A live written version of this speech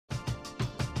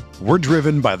We're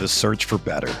driven by the search for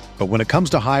better. But when it comes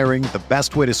to hiring, the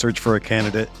best way to search for a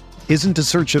candidate isn't to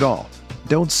search at all.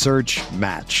 Don't search,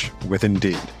 match with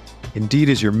Indeed. Indeed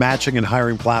is your matching and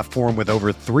hiring platform with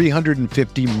over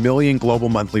 350 million global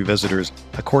monthly visitors,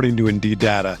 according to Indeed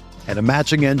data, and a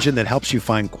matching engine that helps you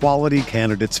find quality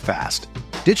candidates fast.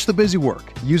 Ditch the busy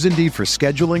work. Use Indeed for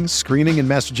scheduling, screening, and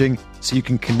messaging so you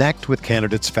can connect with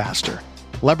candidates faster.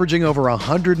 Leveraging over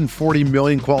 140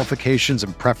 million qualifications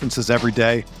and preferences every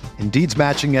day, Indeed's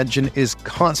matching engine is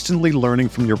constantly learning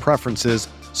from your preferences,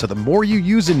 so the more you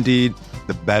use Indeed,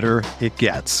 the better it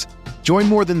gets. Join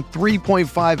more than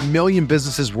 3.5 million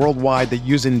businesses worldwide that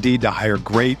use Indeed to hire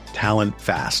great talent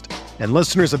fast. And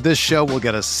listeners of this show will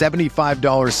get a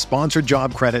 $75 sponsored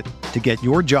job credit to get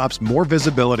your jobs more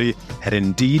visibility at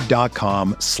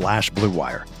Indeed.com/Blue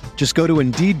Wire. Just go to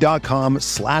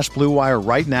Indeed.com/Blue Wire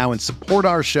right now and support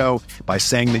our show by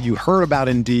saying that you heard about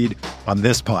Indeed on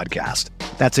this podcast.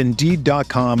 That's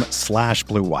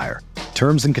Indeed.com/Blue Wire.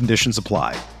 Terms and conditions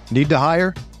apply. Need to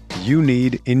hire? You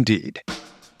need Indeed.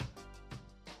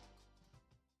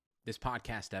 This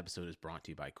podcast episode is brought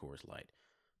to you by Coors Light.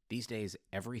 These days,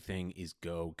 everything is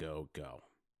go, go, go.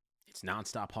 It's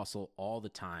nonstop hustle all the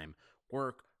time.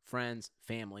 Work, friends,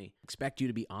 family, expect you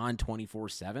to be on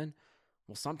 24/7.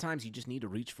 Well, sometimes you just need to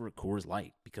reach for a Coors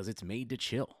Light because it's made to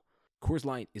chill. Coors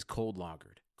Light is cold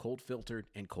lagered, cold filtered,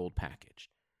 and cold packaged.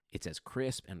 It's as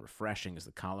crisp and refreshing as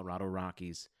the Colorado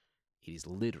Rockies. It is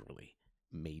literally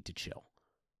made to chill.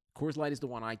 Coors Light is the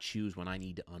one I choose when I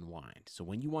need to unwind. So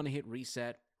when you want to hit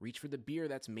reset, reach for the beer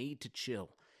that's made to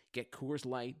chill. Get Coors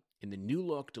Light in the new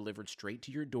look delivered straight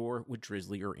to your door with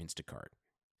Drizzly or Instacart.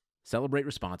 Celebrate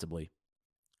responsibly.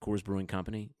 Coors Brewing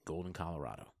Company, Golden,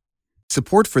 Colorado.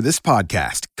 Support for this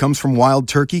podcast comes from Wild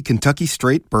Turkey Kentucky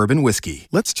Straight Bourbon Whiskey.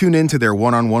 Let's tune in to their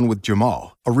one-on-one with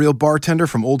Jamal, a real bartender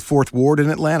from Old Fourth Ward in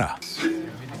Atlanta.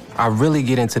 I really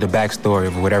get into the backstory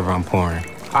of whatever I'm pouring,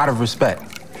 out of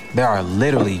respect. There are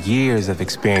literally years of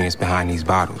experience behind these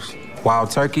bottles.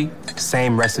 Wild Turkey,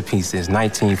 same recipe since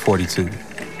 1942.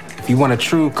 If you want a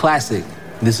true classic,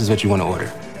 this is what you want to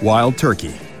order. Wild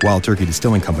Turkey. Wild Turkey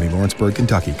Distilling Company, Lawrenceburg,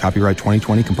 Kentucky. Copyright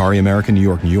 2020, Campari American, New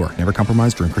York, New York. Never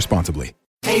compromise, drink responsibly.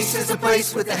 Ace is a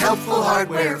place with the helpful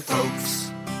hardware,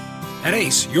 folks. At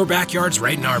Ace, your backyard's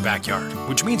right in our backyard,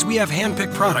 which means we have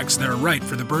hand-picked products that are right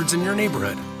for the birds in your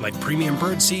neighborhood, like premium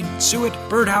bird seed, suet,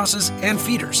 birdhouses, and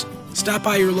feeders. Stop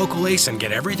by your local Ace and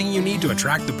get everything you need to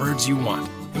attract the birds you want,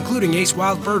 including Ace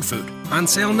Wild Bird Food, on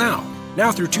sale now. Now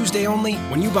through Tuesday only,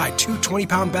 when you buy 2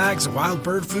 20-pound bags of wild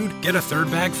bird food, get a third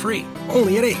bag free.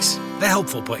 Only at Ace, the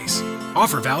helpful place.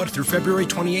 Offer valid through February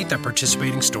 28th at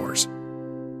participating stores.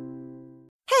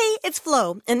 Hey, it's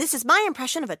Flo, and this is my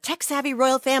impression of a tech-savvy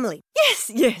royal family.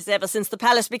 Yes, ever since the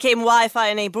palace became Wi-Fi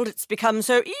enabled, it's become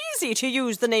so easy to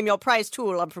use the Name Your Price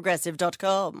tool on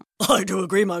Progressive.com. I do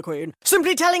agree, my queen.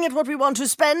 Simply telling it what we want to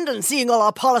spend and seeing all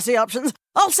our policy options,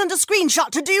 I'll send a screenshot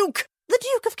to Duke, the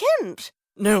Duke of Kent.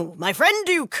 No, my friend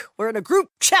Duke. We're in a group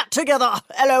chat together.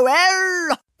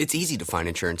 LOL. It's easy to find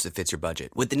insurance that fits your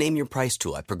budget with the Name Your Price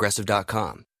tool at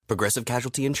Progressive.com. Progressive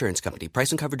Casualty Insurance Company.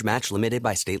 Price and coverage match limited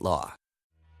by state law.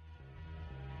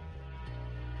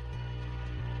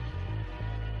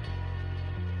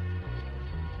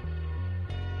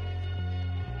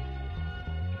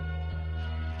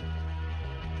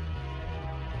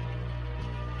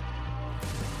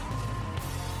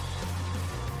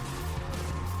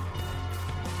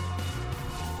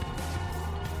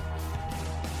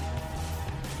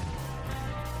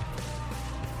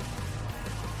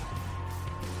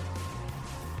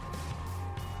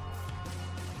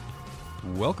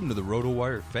 Welcome to the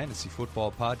RotoWire Fantasy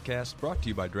Football Podcast, brought to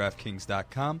you by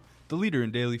DraftKings.com, the leader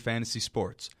in daily fantasy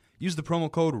sports. Use the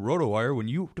promo code RotoWire when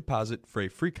you deposit for a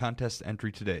free contest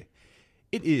entry today.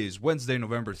 It is Wednesday,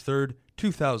 November 3rd,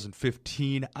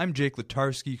 2015. I'm Jake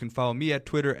Latarski. You can follow me at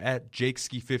Twitter at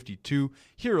JakeSki52.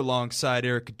 Here alongside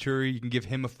Eric Couturi. You can give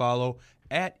him a follow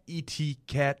at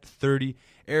ETCat30.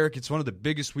 Eric, it's one of the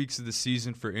biggest weeks of the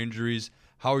season for injuries.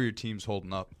 How are your teams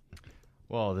holding up?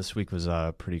 Well, this week was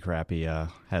pretty crappy.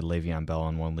 Had Le'Veon Bell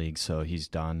in one league, so he's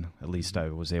done. At least I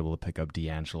was able to pick up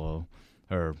D'Angelo.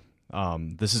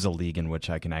 This is a league in which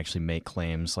I can actually make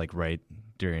claims like right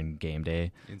during game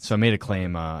day. So I made a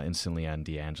claim instantly on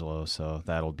D'Angelo, so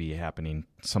that'll be happening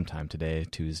sometime today,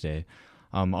 Tuesday.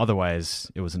 Otherwise,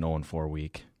 it was an 0-4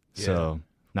 week, so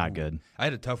not good. I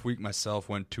had a tough week myself,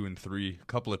 went 2-3, a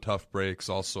couple of tough breaks,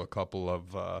 also a couple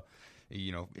of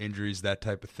injuries, that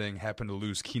type of thing. Happened to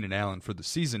lose Keenan Allen for the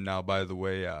season now, by the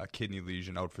way. Kidney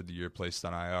lesion out for the year, placed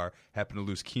on IR. Happened to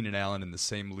lose Keenan Allen in the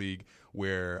same league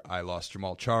where I lost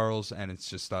Jamal Charles, and it's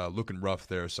just looking rough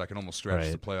there, so I can almost scratch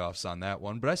the playoffs on that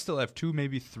one. But I still have 2,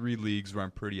 maybe 3 leagues where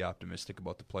I'm pretty optimistic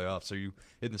about the playoffs. Are you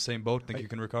in the same boat? Think you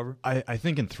can recover? I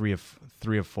think in three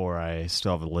of 4, I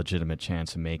still have a legitimate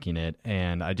chance of making it.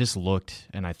 And I just looked,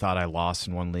 and I thought I lost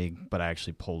in one league, but I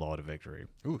actually pulled out a victory.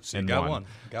 Ooh, so you got one.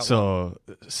 So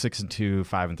 6-2,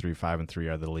 5-3,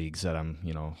 5-3 are the leagues that I'm,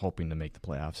 hoping to make the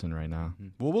playoffs in right now.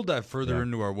 Well, we'll dive further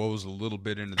into our woes a little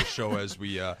bit into the show as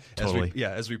we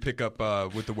as we pick up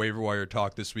with the waiver wire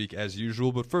talk this week as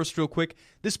usual. But first, real quick,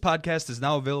 this podcast is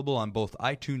now available on both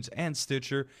iTunes and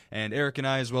Stitcher, and Eric and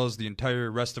I, as well as the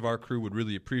entire rest of our crew, would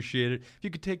really appreciate it if you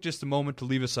could take just a moment to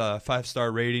leave us a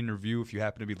 5-star rating review if you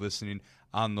happen to be listening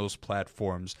on those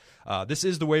platforms. This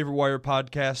is the Waiver Wire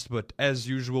podcast, but as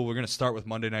usual, we're going to start with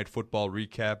Monday Night Football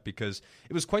recap because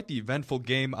it was quite the eventful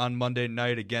game on Monday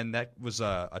night. Again, that was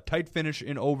a tight finish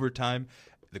in overtime.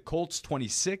 The Colts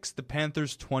 26, the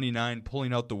Panthers 29,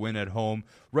 pulling out the win at home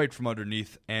right from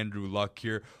underneath Andrew Luck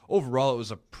here. Overall, it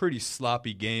was a pretty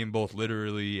sloppy game, both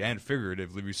literally and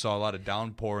figuratively. We saw a lot of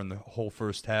downpour in the whole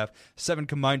first half. 7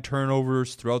 combined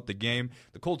turnovers throughout the game.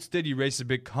 The Colts did erase a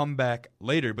big comeback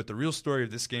later, but the real story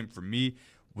of this game for me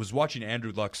was watching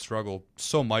Andrew Luck struggle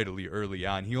so mightily early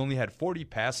on. He only had 40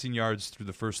 passing yards through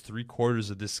the first 3 quarters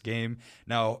of this game.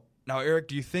 Now, Eric,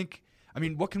 do you think...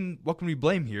 what can we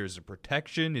blame here? Is it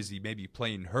protection? Is he maybe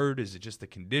playing hurt? Is it just the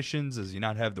conditions? Does he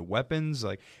not have the weapons?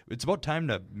 It's about time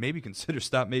to maybe consider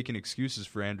stop making excuses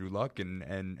for Andrew Luck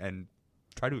and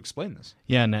try to explain this.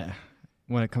 Yeah, and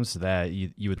when it comes to that,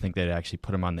 you would think they'd actually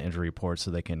put him on the injury report so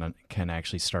they can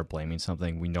actually start blaming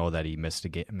something. We know that he missed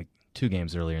 2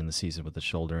 games earlier in the season with a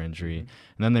shoulder injury. And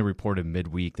then they reported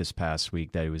midweek this past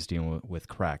week that he was dealing with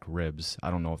cracked ribs.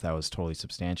 I don't know if that was totally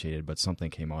substantiated, but something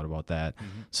came out about that.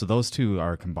 So those 2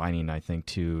 are combining, I think,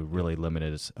 to really limit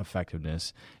his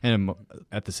effectiveness. And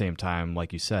at the same time,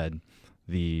 like you said,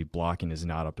 the blocking is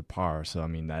not up to par. So,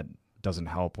 that doesn't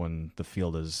help when the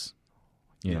field is...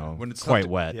 when it's quite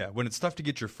wet. Yeah, when it's tough to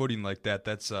get your footing like that,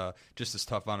 that's just as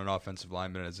tough on an offensive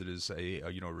lineman as it is a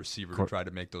receiver to try to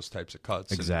make those types of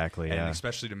cuts. Exactly, and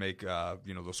especially to make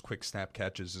those quick snap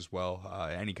catches as well.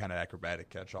 Any kind of acrobatic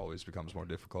catch always becomes more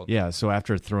difficult. Yeah, so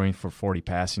after throwing for 40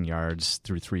 passing yards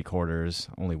through 3 quarters,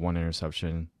 only 1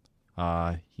 interception,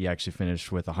 he actually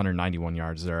finished with 191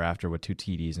 yards thereafter with 2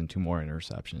 TDs and 2 more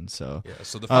interceptions. So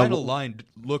so the final line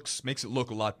makes it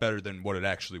look a lot better than what it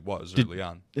actually was early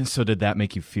on. So did that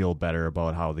make you feel better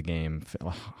about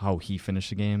how he finished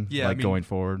the game? Yeah, going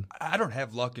forward. I don't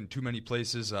have Luck in too many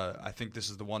places. I think this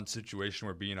is the one situation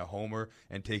where being a homer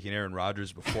and taking Aaron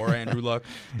Rodgers before Andrew Luck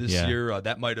this year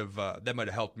that might have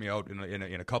helped me out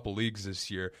in a couple leagues this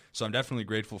year. So I'm definitely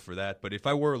grateful for that. But if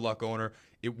I were a Luck owner,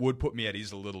 it would put me at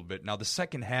ease a little bit. Now the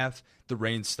second half, the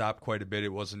rain stopped quite a bit.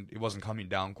 It wasn't coming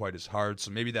down quite as hard,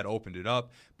 so maybe that opened it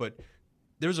up. But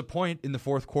there was a point in the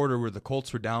fourth quarter where the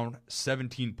Colts were down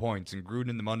 17 points, and Gruden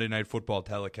in the Monday Night Football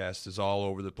telecast is all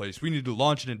over the place. We need to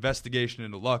launch an investigation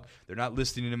into Luck. They're not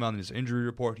listing him on his injury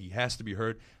report. He has to be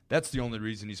hurt. That's the only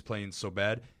reason he's playing so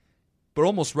bad. But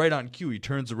almost right on cue, he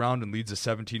turns around and leads a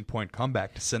 17-point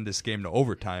comeback to send this game to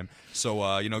overtime. So,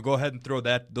 go ahead and throw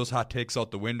those hot takes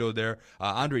out the window there.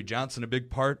 Andre Johnson, a big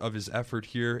part of his effort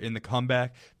here in the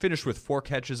comeback, finished with 4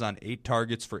 catches on 8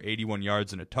 targets for 81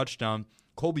 yards and a touchdown.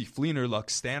 Colby Fleener,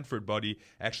 Luck's Stanford buddy,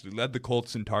 actually led the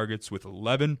Colts in targets with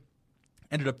 11.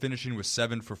 Ended up finishing with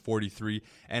 7 for 43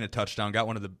 and a touchdown. Got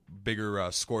one of the bigger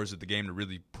scores of the game to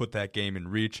really put that game in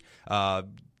reach.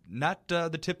 Not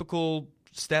the typical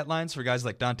stat lines for guys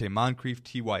like Dante Moncrief,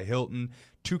 T.Y. Hilton.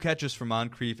 2 catches for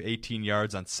Moncrief, 18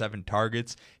 yards on 7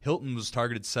 targets. Hilton was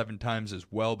targeted 7 times as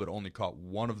well, but only caught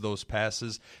 1 of those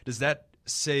passes. Does that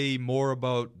say more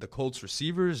about the Colts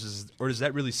receivers, or does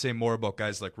that really say more about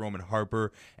guys like Roman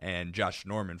Harper and Josh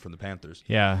Norman from the Panthers?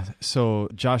 Yeah, so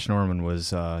Josh Norman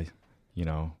was,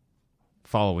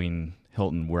 following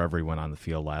Hilton wherever he went on the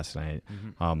field last night,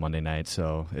 Monday night,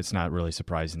 so it's not really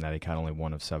surprising that he caught only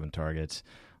 1 of 7 targets.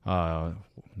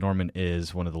 Norman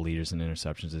is one of the leaders in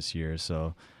interceptions this year,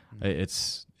 so it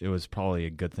was probably a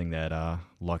good thing that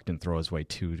Luck didn't throw his way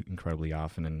too incredibly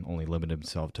often and only limited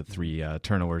himself to 3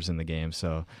 turnovers in the game.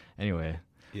 So anyway,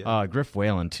 Griff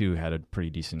Whalen too had a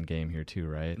pretty decent game here too,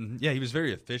 right? Yeah, he was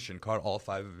very efficient, caught all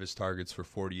 5 of his targets for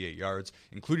 48 yards,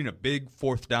 including a big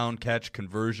 4th down catch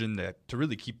conversion to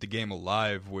really keep the game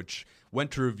alive, which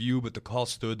went to review, but the call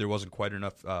stood. There wasn't quite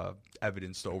enough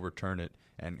evidence to overturn it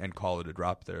and call it a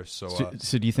drop there. So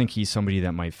do you think he's somebody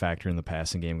that might factor in the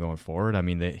passing game going forward? I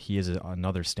mean, he is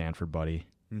another Stanford buddy.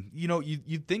 You know,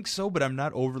 you'd think so, but I'm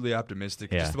not overly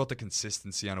optimistic. Yeah. Just about the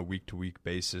consistency on a week-to-week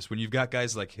basis. When you've got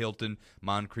guys like Hilton,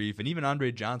 Moncrief, and even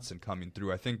Andre Johnson coming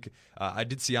through, I think I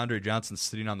did see Andre Johnson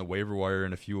sitting on the waiver wire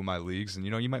in a few of my leagues, and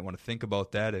you know, you might want to think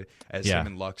about that as him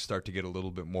and Luck start to get a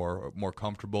little bit more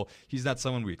comfortable. He's not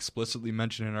someone we explicitly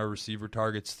mentioned in our receiver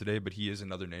targets today, but he is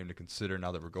another name to consider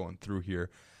now that we're going through here.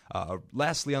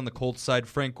 Lastly, on the Colts side,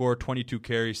 Frank Gore, 22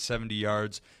 carries, 70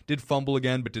 yards. Did fumble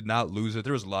again, but did not lose it.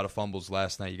 There was a lot of fumbles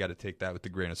last night. You got to take that with a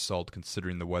grain of salt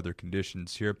considering the weather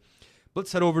conditions here. But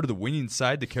let's head over to the winning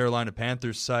side, the Carolina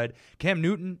Panthers side. Cam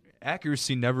Newton,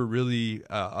 accuracy never really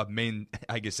a main,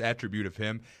 I guess, attribute of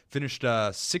him. Finished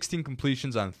 16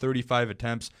 completions on 35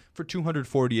 attempts for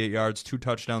 248 yards, 2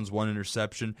 touchdowns, 1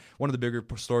 interception. One of the bigger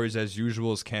stories, as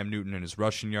usual, is Cam Newton and his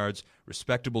rushing yards.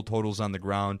 Respectable totals on the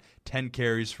ground, 10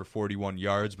 carries for 41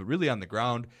 yards. But really on the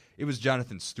ground, it was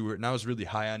Jonathan Stewart, and I was really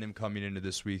high on him coming into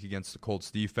this week against the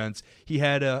Colts defense. He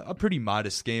had a pretty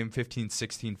modest game,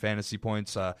 15-16 fantasy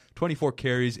points, 24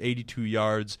 carries, 82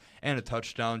 yards, and a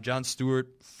touchdown. John Stewart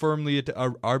firmly at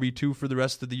RB2 for the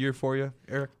rest of the year for you,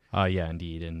 Eric? Yeah,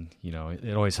 indeed. And, you know,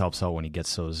 it always helps out when he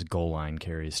gets those goal line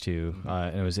carries, too.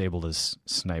 And I was able to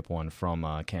snipe one from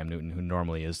Cam Newton, who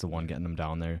normally is the one getting them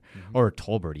down there, or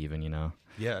Tolbert even, you know.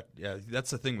 Yeah, that's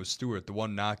the thing with Stewart. The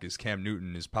one knock is Cam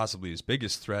Newton is possibly his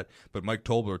biggest threat, but Mike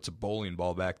Tolbert's a bowling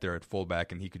ball back there at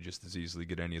fullback, and he could just as easily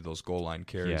get any of those goal line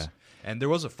carries. Yeah. And there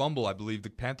was a fumble, I believe. The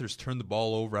Panthers turned the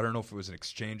ball over. I don't know if it was an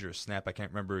exchange or a snap. I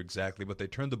can't remember exactly, but they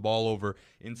turned the ball over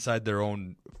inside their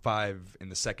own 5 in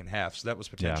the second half, so that was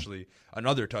potentially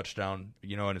another touchdown.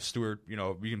 You know, and if Stewart, you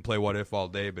know, we can play what if all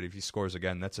day, but if he scores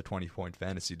again, that's a 20-point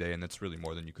fantasy day, and that's really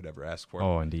more than you could ever ask for.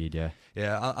 Oh, indeed, yeah.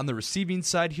 Yeah, on the receiving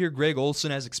side here, Greg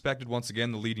Olsen, as expected, once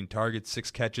again, the leading target,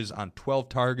 6 catches on 12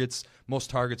 targets,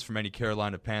 most targets from any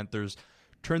Carolina Panthers.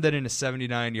 Turned that into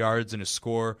 79 yards and a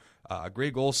score.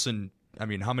 Greg Olsen, I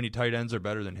mean, how many tight ends are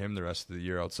better than him the rest of the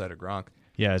year outside of Gronk?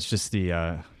 Yeah, it's just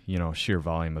the sheer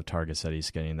volume of targets that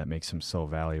he's getting that makes him so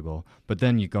valuable. But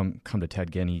then you come to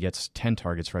Ted Ginn, he gets 10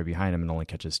 targets right behind him and only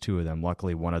catches 2 of them.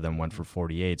 Luckily, one of them went for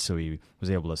 48, so he was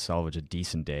able to salvage a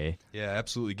decent day. Yeah,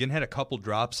 absolutely. Ginn had a couple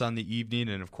drops on the evening,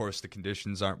 and of course the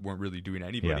conditions weren't really doing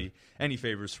anybody any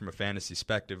favors from a fantasy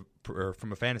perspective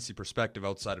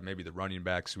outside of maybe the running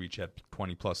backs who each had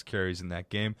 20-plus carries in that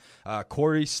game.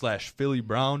 Corey/Philly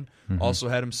Brown also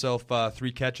had himself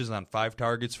 3 catches on 5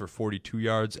 targets for 42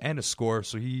 yards and a score,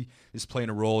 so he is playing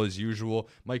a role as usual.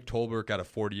 Mike Tolbert got a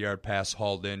 40-yard pass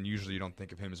hauled in. Usually you don't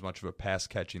think of him as much of a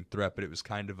pass-catching threat, but it was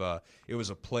kind of a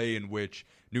play in which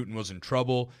Newton was in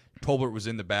trouble. Tolbert was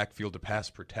in the backfield to pass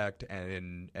protect,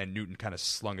 and Newton kind of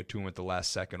slung it to him at the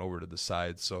last second over to the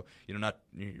side. So, you know,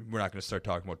 we're not going to start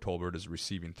talking about Tolbert as a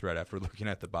receiving threat after looking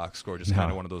at the box score. Just kind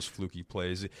of one of those fluky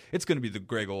plays. It's going to be the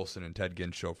Greg Olsen and Ted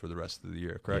Ginn show for the rest of the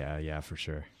year, correct? Yeah, for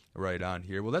sure. Right on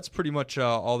here. Well, that's pretty much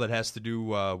all that has to do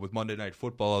with Monday Night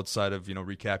Football outside of, you know,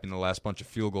 recapping the last bunch of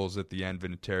field goals at the end.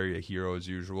 Vinatieri, a hero as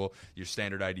usual. Your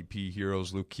standard IDP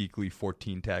heroes, Luke Kuechly,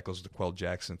 14 tackles, DeQuell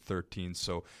Jackson, 13.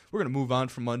 So we're going to move on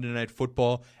from Monday Night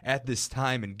Football at this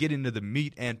time and get into the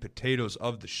meat and potatoes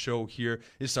of the show here.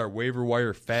 This is our waiver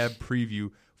wire fab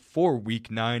preview for Week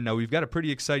 9. Now, we've got a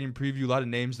pretty exciting preview, a lot of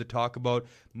names to talk about,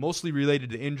 mostly related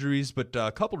to injuries, but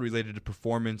a couple related to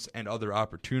performance and other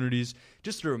opportunities.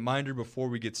 Just a reminder before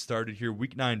we get started here,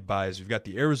 Week 9 buys. We've got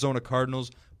the Arizona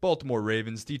Cardinals, Baltimore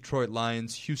Ravens, Detroit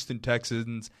Lions, Houston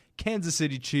Texans, Kansas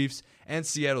City Chiefs, and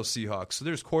Seattle Seahawks. So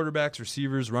there's quarterbacks,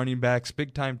 receivers, running backs,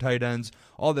 big-time tight ends,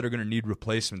 all that are going to need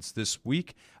replacements this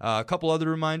week. A couple other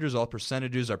reminders, all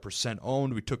percentages are percent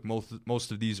owned. We took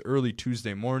most of these early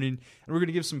Tuesday morning, and we're going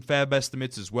to give some fab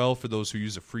estimates as well for those who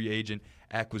use a free agent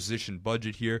acquisition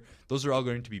budget here. Those are all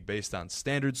going to be based on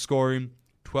standard scoring,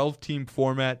 12-team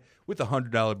format with a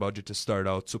 $100 budget to start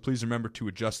out, so please remember to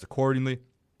adjust accordingly.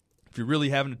 If you're really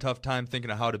having a tough time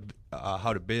thinking of how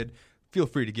to bid, feel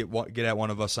free to get at one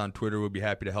of us on Twitter. We'll be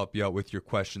happy to help you out with your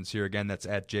questions here. Again, that's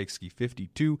at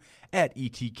Jakeski52, at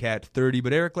ETCat30.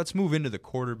 But, Eric, let's move into the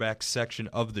quarterback section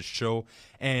of the show.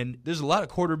 And there's a lot of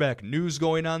quarterback news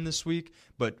going on this week,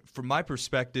 but from my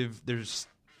perspective, there's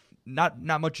not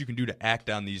much you can do to act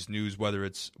on these news, whether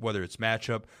it's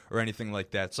matchup or anything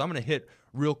like that. So I'm going to hit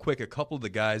real quick a couple of the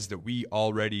guys that we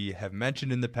already have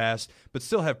mentioned in the past, but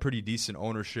still have pretty decent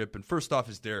ownership. And first off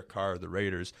is Derek Carr of the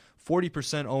Raiders.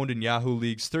 40% owned in Yahoo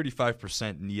leagues,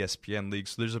 35% in ESPN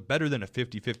leagues. So there's a better than a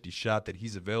 50-50 shot that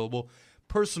he's available.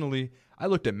 Personally, I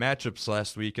looked at matchups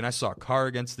last week, and I saw Carr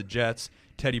against the Jets,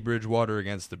 Teddy Bridgewater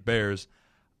against the Bears.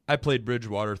 I played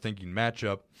Bridgewater thinking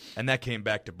matchup, and that came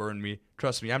back to burn me.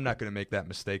 Trust me, I'm not going to make that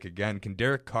mistake again. Can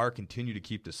Derek Carr continue to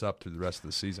keep this up through the rest of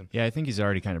the season? Yeah, I think he's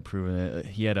already kind of proven it.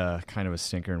 He had a kind of a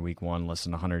stinker in week 1, less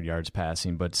than 100 yards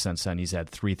passing, but since then he's had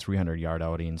 3 300-yard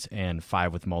outings and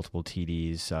 5 with multiple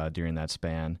TDs during that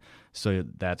span. So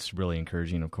that's really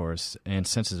encouraging, of course. And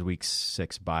since his week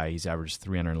 6 bye, he's averaged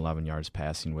 311 yards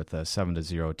passing with a 7-0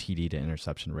 TD to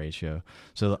interception ratio.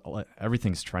 So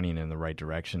everything's trending in the right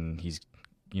direction. He's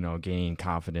gaining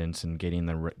confidence and getting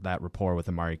that rapport with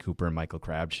Amari Cooper and Michael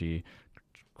Crabtree.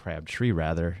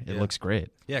 It looks great.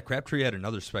 Yeah, Crabtree had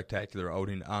another spectacular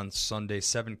outing on Sunday.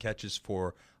 7 catches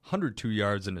for 102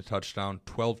 yards and a touchdown,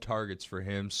 12 targets for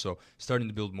him. So starting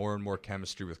to build more and more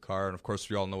chemistry with Carr. And, of course,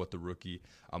 we all know what the rookie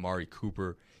Amari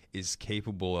Cooper is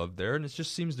capable of there. And it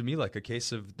just seems to me like a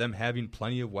case of them having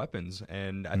plenty of weapons.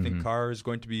 And I think Carr is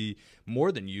going to be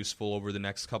more than useful over the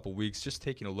next couple weeks. Just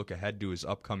taking a look ahead to his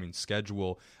upcoming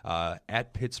schedule,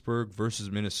 at Pittsburgh versus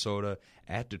Minnesota,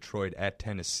 at Detroit, at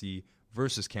Tennessee,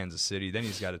 versus Kansas City. Then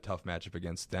he's got a tough matchup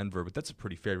against Denver, but that's a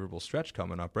pretty favorable stretch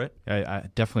coming up, right? I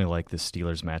definitely like the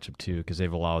Steelers matchup too, because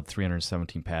they've allowed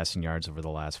 317 passing yards over the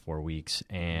last 4 weeks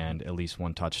and at least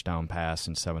 1 touchdown pass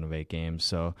in 7 of 8 games.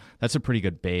 So that's a pretty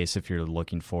good base if you're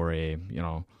looking for a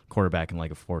quarterback in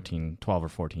like a 12 or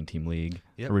 14 team league,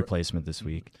 a replacement this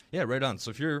week. Yeah, right on.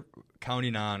 So if you're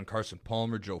counting on Carson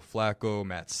Palmer, Joe Flacco,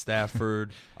 Matt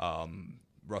Stafford,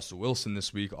 Russell Wilson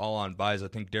this week, all on buys, I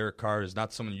think Derek Carr is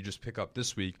not someone you just pick up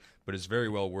this week, but is very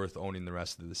well worth owning the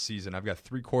rest of the season. I've got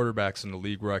 3 quarterbacks in the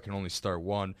league where I can only start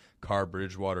one: Carr,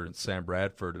 Bridgewater, and Sam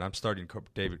Bradford, and I'm starting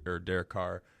Derek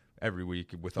Carr every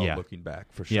week without looking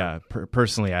back, for sure. Yeah,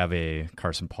 personally, I have a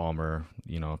Carson Palmer,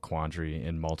 quandary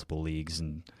in multiple leagues,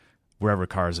 and wherever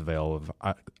Carr is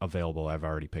available, I've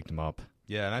already picked him up.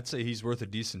 Yeah, and I'd say he's worth a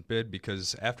decent bid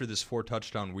because after this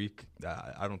 4-touchdown week,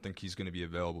 I don't think he's going to be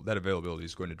available. That availability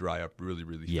is going to dry up really,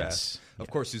 really fast. Of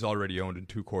course, he's already owned in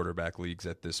 2 quarterback leagues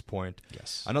at this point.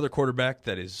 Yes. Another quarterback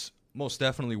that is most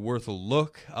definitely worth a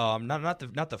look. Not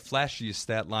the flashiest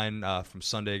stat line from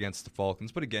Sunday against the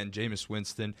Falcons, but again, Jameis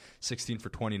Winston, 16 for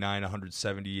 29,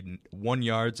 171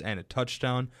 yards and a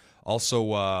touchdown.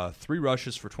 Also, 3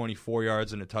 rushes for 24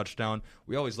 yards and a touchdown.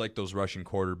 We always like those rushing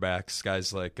quarterbacks.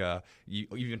 Guys like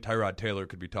even Tyrod Taylor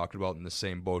could be talked about in the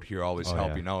same boat here, always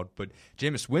helping out. But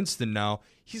Jameis Winston now,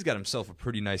 he's got himself a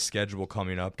pretty nice schedule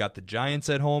coming up. Got the Giants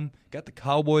at home, got the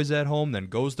Cowboys at home, then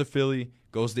goes to Philly,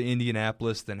 goes to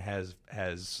Indianapolis, then has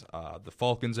the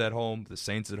Falcons at home, the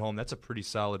Saints at home. That's a pretty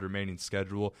solid remaining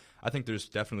schedule. I think there's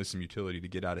definitely some utility to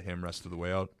get out of him rest of the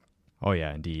way out. Oh,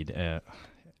 yeah, indeed.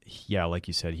 Yeah, like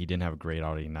you said, he didn't have a great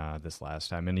outing this last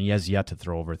time, and he has yet to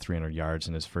throw over 300 yards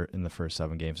in the first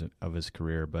 7 games of his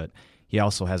career, but he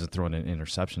also hasn't thrown an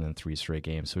interception in 3 straight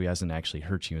games, so he hasn't actually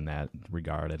hurt you in that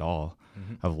regard at all,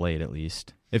 of late at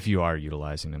least, if you are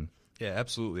utilizing him. Yeah,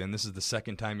 absolutely, and this is the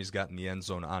second time he's gotten the end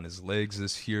zone on his legs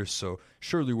this year, so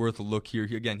surely worth a look here.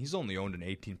 Again, he's only owned in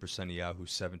 18% of Yahoo,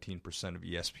 17% of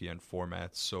ESPN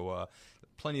formats, so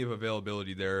plenty of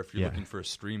availability there if you're looking for a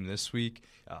stream this week.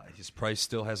 His price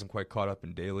still hasn't quite caught up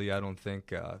in daily, I don't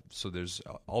think. So there's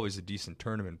always a decent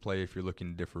tournament play if you're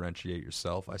looking to differentiate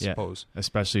yourself, I suppose.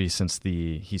 Especially since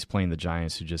he's playing the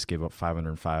Giants, who just gave up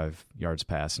 505 yards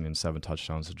passing and 7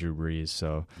 touchdowns to Drew Brees.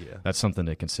 So that's something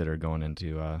to consider going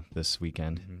into this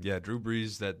weekend. Yeah, Drew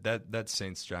Brees, that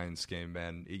Saints-Giants game,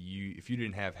 man, if you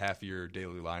didn't have half of your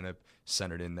daily lineup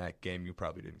centered in that game, you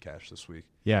probably didn't cash this week.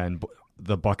 Yeah, and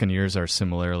the Buccaneers are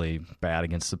similarly bad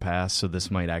against the pass, so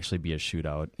this might actually be a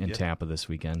shootout in Tampa this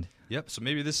weekend. Yep, so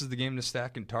maybe this is the game to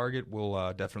stack and target. We'll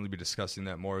definitely be discussing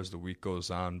that more as the week goes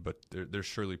on, but there's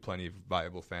surely plenty of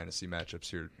viable fantasy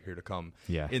matchups here to come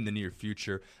in the near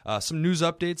future. Some news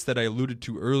updates that I alluded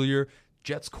to earlier.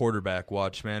 Jets quarterback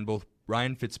watch, man. Both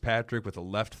Ryan Fitzpatrick with a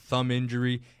left thumb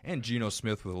injury and Geno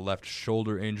Smith with a left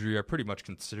shoulder injury are pretty much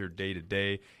considered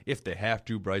day-to-day. If they have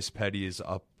to, Bryce Petty is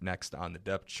up next on the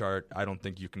depth chart. I don't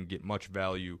think you can get much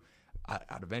value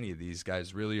out of any of these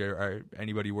guys, really. Are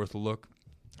anybody worth a look?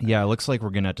 Yeah, it looks like we're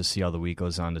going to have to see how the week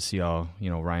goes on to see how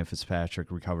Ryan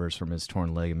Fitzpatrick recovers from his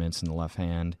torn ligaments in the left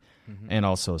hand. And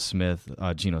also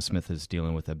Geno Smith is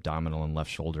dealing with abdominal and left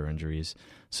shoulder injuries.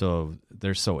 So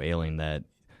they're so ailing that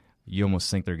you almost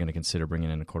think they're going to consider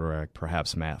bringing in a quarterback,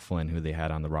 perhaps Matt Flynn, who they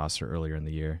had on the roster earlier in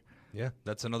the year. Yeah,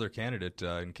 that's another candidate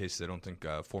in case they don't think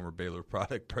former Baylor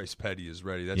product Bryce Petty is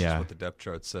ready. That's just what the depth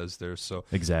chart says there. So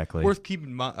exactly worth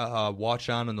keeping watch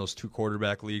on those 2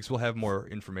 quarterback leagues. We'll have more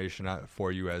information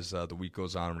for you as the week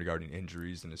goes on regarding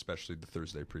injuries and especially the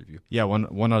Thursday preview. Yeah,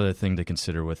 one other thing to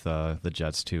consider with the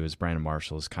Jets too is Brandon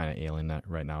Marshall is kind of ailing that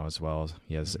right now as well.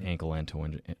 He has ankle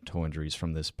and toe injuries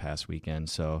from this past weekend.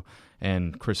 So,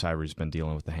 and Chris Ivory's been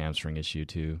dealing with the hamstring issue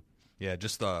too. Yeah,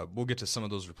 just we'll get to some of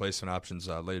those replacement options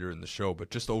later in the show, but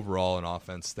just overall an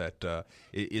offense that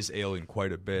is ailing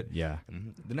quite a bit. Yeah.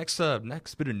 And the next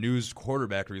bit of news,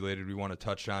 quarterback related, we want to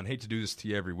touch on. Hate to do this to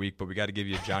you every week, but we got to give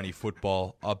you a Johnny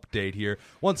football update here.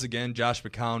 Once again, Josh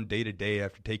McCown day to day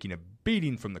after taking a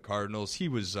beating from the Cardinals. He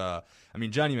was,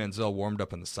 Johnny Manziel warmed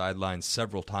up on the sidelines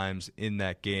several times in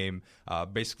that game,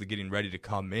 basically getting ready to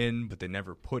come in, but they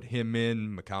never put him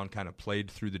in. McCown kind of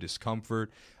played through the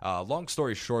discomfort. Long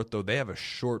story short, though, they have a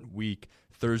short week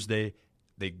Thursday.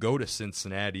 They go to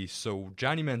Cincinnati, so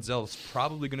Johnny Manziel is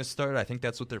probably going to start. I think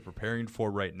that's what they're preparing for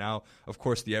right now. Of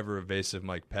course, the ever-evasive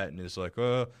Mike Patton is like,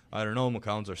 I don't know,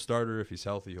 McCown's our starter. If he's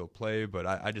healthy, he'll play. But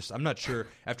I'm not sure,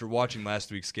 after watching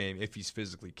last week's game, if he's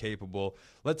physically capable.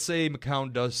 Let's say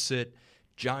McCown does sit,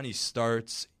 Johnny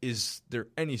starts. Is there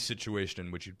any situation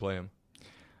in which you'd play him?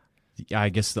 Yeah, I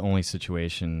guess the only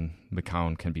situation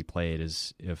McCown can be played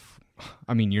is if,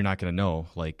 you're not going to know.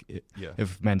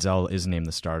 If Manziel is named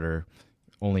the starter,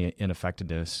 only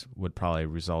ineffectiveness would probably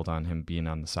result on him being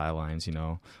on the sidelines,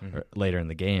 or later in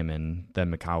the game, and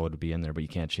then McCown would be in there, but you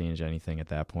can't change anything at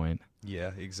that point. Yeah,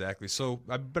 exactly. So,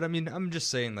 I'm just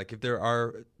saying,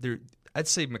 if I'd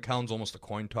say McCown's almost a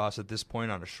coin toss at this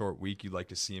point. On a short week, you'd like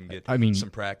to see him get some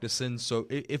practice in. So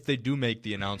if they do make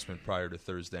the announcement prior to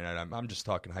Thursday night, I'm just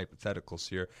talking hypotheticals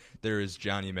here, there is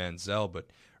Johnny Manziel. But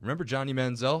remember Johnny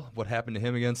Manziel? What happened to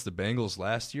him against the Bengals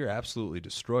last year? Absolutely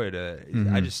destroyed.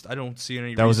 I don't see any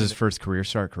reason. That was his first career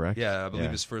start, correct? Yeah, I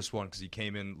believe his first one because he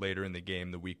came in later in the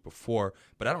game the week before.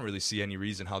 But I don't really see any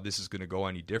reason how this is going to go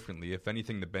any differently. If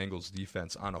anything, the Bengals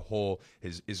defense on a whole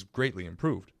is greatly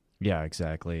improved. Yeah,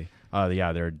 exactly.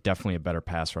 They're definitely a better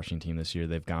pass rushing team this year.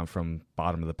 They've gone from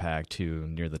bottom of the pack to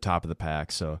near the top of the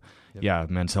pack. So,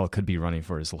 Manziel could be running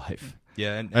for his life.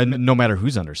 Yeah, and no matter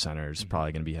who's under center, it's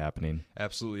probably going to be happening.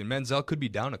 Absolutely. And Manziel could be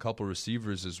down a couple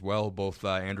receivers as well, both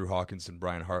Andrew Hawkins and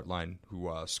Brian Hartline, who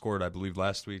scored, I believe,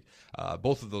 last week.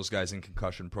 Both of those guys in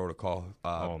concussion protocol.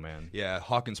 Oh, man. Yeah,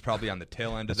 Hawkins probably on the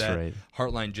tail end of that. Right.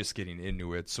 Hartline just getting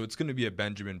into it. So it's going to be a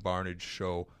Benjamin Barnage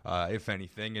show, if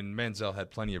anything. And Manziel had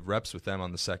plenty of reps with them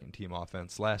on the second-team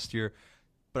offense last year.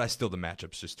 But the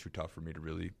matchup's just too tough for me to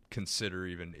really consider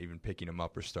even picking him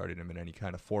up or starting him in any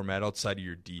kind of format outside of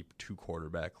your deep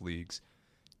 2-quarterback leagues.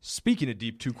 Speaking of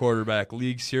deep 2-quarterback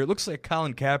leagues here, it looks like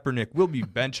Colin Kaepernick will be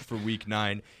benched for Week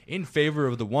 9 in favor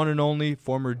of the one and only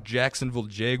former Jacksonville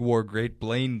Jaguar great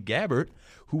Blaine Gabbert,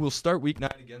 who will start Week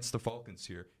 9 against the Falcons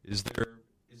here. Is there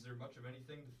much of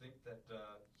anything to think that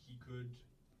he could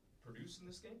produce in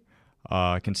this game?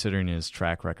 Considering his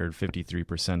track record,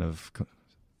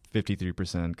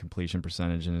 53% completion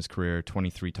percentage in his career,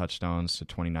 23 touchdowns to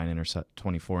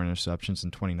 24 interceptions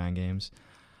in 29 games.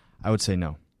 I would say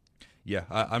no. Yeah,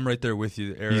 I'm right there with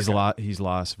you, Eric. He's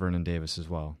lost Vernon Davis as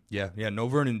well. Yeah, no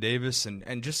Vernon Davis,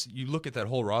 and just you look at that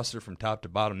whole roster from top to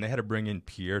bottom. They had to bring in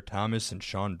Pierre Thomas and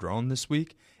Sean Drone this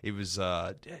week. It was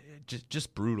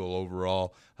just brutal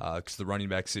overall because the running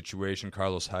back situation.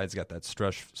 Carlos Hyde's got that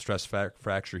stress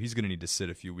fracture. He's going to need to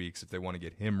sit a few weeks if they want to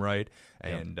get him right.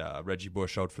 And Reggie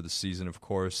Bush out for the season, of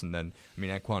course. And then,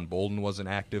 Anquan Bolden wasn't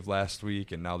active last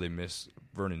week, and now they miss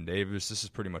Vernon Davis. This is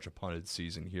pretty much a punted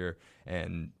season here.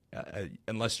 And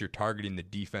unless you're targeting the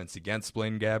defense against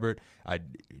Blaine Gabbert, a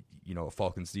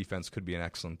Falcons defense could be an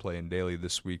excellent play in daily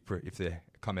this week if they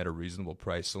come at a reasonable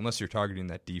price. So unless you're targeting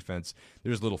that defense,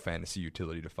 there's little fantasy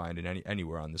utility to find in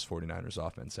anywhere on this 49ers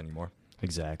offense anymore.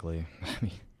 Exactly.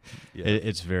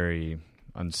 It's very,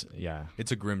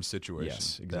 it's a grim situation.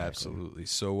 Yes, exactly. Absolutely.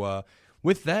 So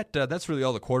with that, that's really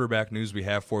all the quarterback news we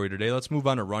have for you today. Let's move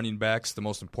on to running backs, the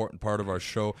most important part of our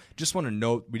show. Just want to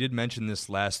note, we did mention this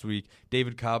last week,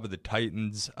 David Cobb of the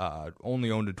Titans only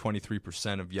owned in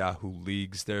 23% of Yahoo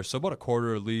leagues there. So about a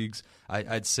quarter of leagues,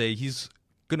 I'd say he's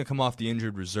going to come off the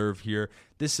injured reserve here.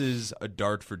 This is a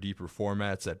dart for deeper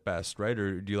formats at best, right?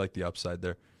 Or do you like the upside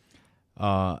there?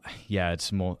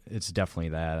 It's definitely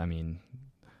that.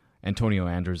 Antonio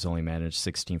Andrews only managed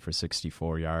 16 for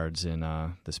 64 yards in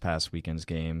this past weekend's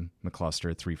game.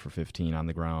 McCluster 3 for 15 on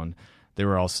the ground. They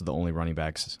were also the only running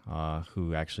backs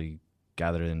who actually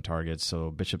gathered in targets.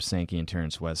 So Bishop Sankey and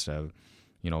Terrence West have,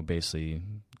 basically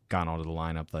gone out of the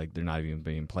lineup like they're not even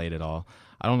being played at all.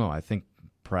 I don't know. I think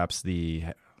perhaps the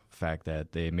fact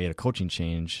that they made a coaching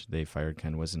change. They fired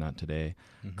Ken Whisenant today.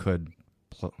 Could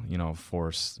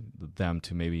force them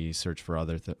to maybe search for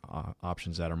other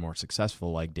options that are more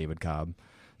successful, like David Cobb.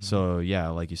 So, yeah,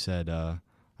 like you said, a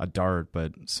dart,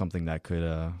 but something that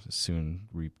could soon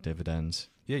reap dividends.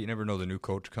 Yeah, you never know. The new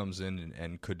coach comes in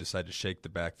and could decide to shake the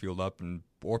backfield up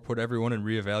or put everyone in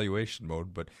reevaluation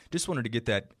mode. But just wanted to get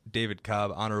that David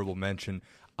Cobb honorable mention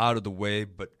out of the way.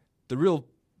 But the real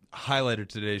highlight of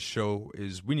today's show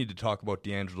is we need to talk about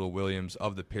DeAngelo Williams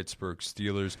of the Pittsburgh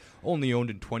Steelers, only owned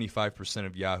in 25%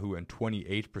 of Yahoo and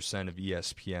 28% of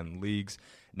ESPN leagues.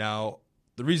 Now,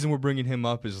 the reason we're bringing him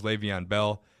up is Le'Veon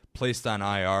Bell, placed on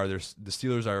IR. The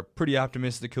Steelers are pretty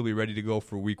optimistic he'll be ready to go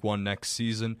for Week 1 next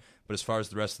season. But as far as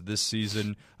the rest of this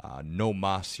season, no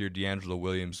Moss here. DeAngelo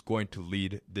Williams going to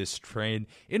lead this train.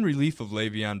 In relief of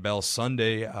Le'Veon Bell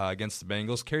Sunday against the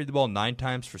Bengals, carried the ball 9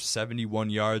 times for 71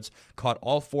 yards, caught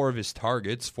all 4 of his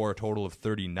targets for a total of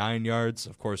 39 yards.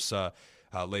 Of course,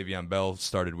 Le'Veon Bell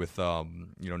started with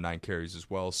 9 carries as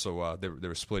well, so they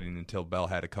were splitting until Bell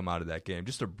had to come out of that game.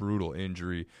 Just a brutal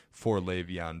injury for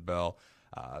Le'Veon Bell.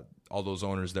 All those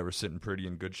owners that were sitting pretty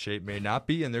in good shape may not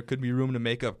be, and there could be room to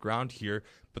make up ground here.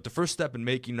 But the first step in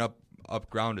making up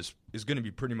ground is going to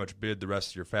be pretty much bid the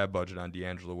rest of your fab budget on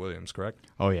DeAngelo Williams, correct?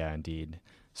 Oh, yeah, indeed.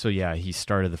 So, yeah, he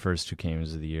started the first 2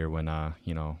 games of the year when,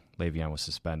 Le'Veon was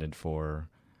suspended for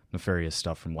nefarious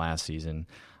stuff from last season.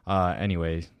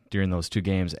 Anyway, during those 2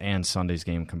 games and Sunday's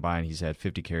game combined, he's had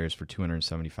 50 carries for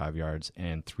 275 yards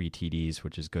and 3 TDs,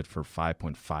 which is good for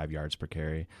 5.5 yards per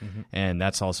carry. And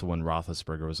that's also when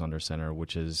Roethlisberger was under center,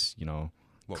 which is,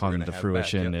 come to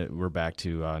fruition. We're back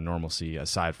to normalcy,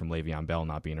 aside from Le'Veon Bell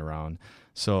not being around.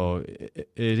 So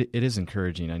it is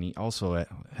encouraging, and he also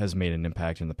has made an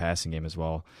impact in the passing game as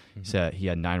well. He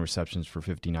had 9 receptions for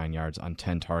 59 yards on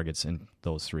 10 targets in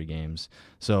those 3 games.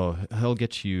 So he'll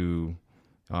get you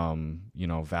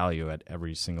value at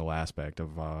every single aspect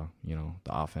of, the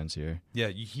offense here. Yeah,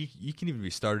 he can even be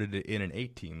started in an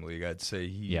 8-team league, I'd say.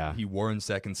 He warrants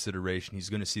that consideration. He's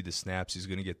going to see the snaps. He's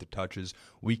going to get the touches.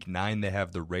 Week 9, they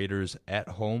have the Raiders at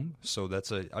home, so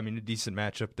that's a decent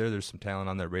matchup there. There's some talent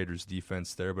on that Raiders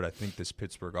defense there, but I think this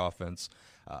Pittsburgh offense,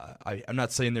 I'm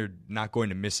not saying they're not going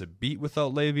to miss a beat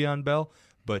without Le'Veon Bell,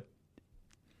 but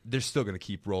they're still going to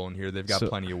keep rolling here. They've got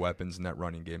plenty of weapons, and that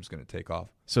running game's going to take off.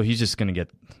 So he's just going to get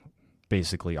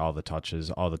basically all the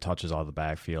touches, all the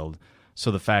backfield.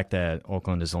 So the fact that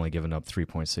Oakland has only given up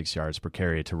 3.6 yards per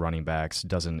carry to running backs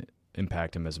doesn't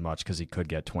impact him as much because he could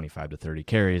get 25 to 30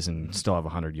 carries and still have a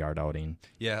 100-yard outing.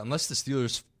 Yeah, unless the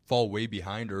Steelers fall way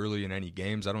behind early in any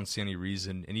games, I don't see any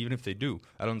reason, and even if they do,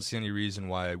 I don't see any reason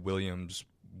why Williams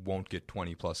won't get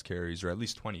 20-plus carries or at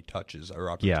least 20 touches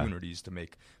or opportunities to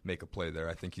make a play there.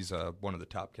 I think he's one of the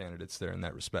top candidates there in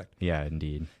that respect. Yeah,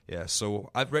 indeed. Yeah,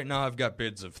 so right now I've got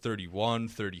bids of 31,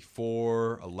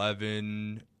 34,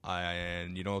 11,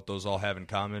 and you know what those all have in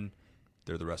common?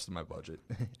 They're the rest of my budget.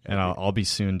 And I'll be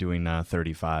soon doing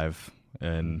 35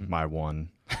 in my one.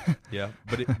 Yeah,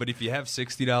 but if you have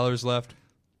 $60 left,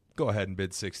 go ahead and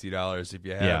bid $60. If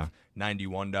you have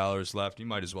 $91 left, you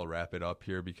might as well wrap it up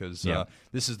here because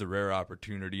this is the rare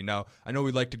opportunity. Now, I know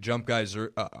we like to jump guys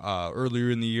earlier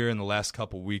in the year. In the last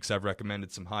couple weeks, I've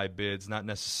recommended some high bids. Not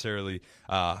necessarily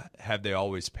have they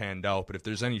always panned out, but if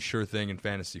there's any sure thing in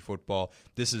fantasy football,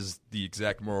 this is the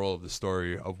exact moral of the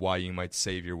story of why you might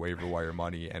save your waiver wire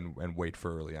money and wait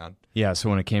for early on. Yeah, so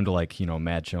when it came to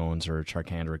Matt Jones or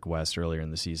Charcandrick West earlier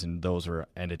in the season, those were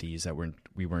entities that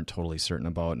we weren't totally certain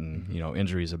about, and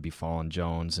injuries have befallen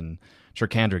Jones, and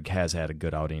Charcandrick has had a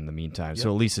good outing in the meantime, so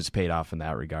at least it's paid off in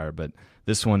that regard. But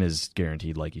this one is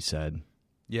guaranteed, like you said.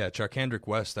 Yeah, Charcandrick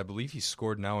West, I believe he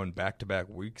scored now in back-to-back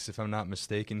weeks, if I'm not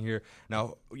mistaken here.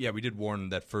 Now, we did warn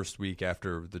that first week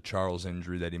after the Charles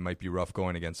injury that he might be rough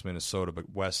going against Minnesota, but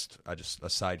West, just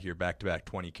aside here, back-to-back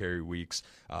 20-carry weeks.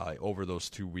 Over those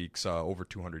 2 weeks, over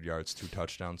 200 yards, 2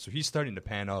 touchdowns. So he's starting to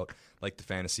pan out like the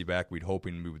fantasy back we'd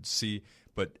hoping we would see,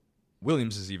 but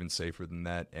Williams is even safer than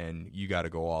that, and you got to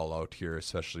go all out here,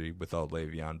 especially without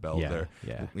Le'Veon Bell there.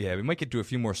 Yeah, we might get to a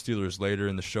few more Steelers later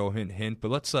in the show, hint,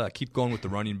 but let's keep going with the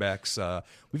running backs.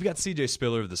 We've got C.J.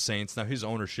 Spiller of the Saints. Now, his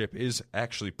ownership is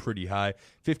actually pretty high,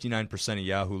 59% of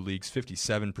Yahoo leagues,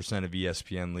 57% of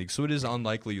ESPN leagues, so it is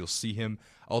unlikely you'll see him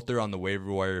out there on the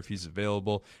waiver wire if he's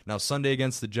available. Now, Sunday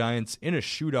against the Giants, in a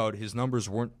shootout, his numbers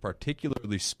weren't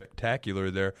particularly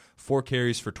spectacular there. 4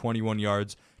 carries for 21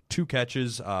 yards. 2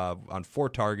 catches on 4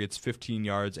 targets, 15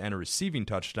 yards, and a receiving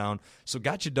touchdown. So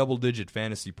got you double-digit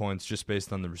fantasy points just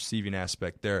based on the receiving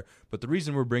aspect there. But the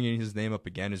reason we're bringing his name up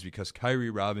again is because Kyrie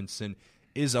Robinson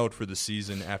is out for the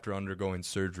season after undergoing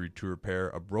surgery to repair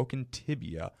a broken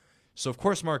tibia. So, of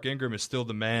course, Mark Ingram is still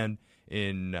the man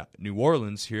in New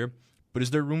Orleans here, but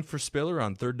is there room for Spiller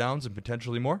on third downs and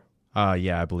potentially more?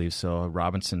 Yeah, I believe so.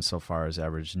 Robinson so far has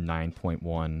averaged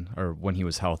 9.1, or when he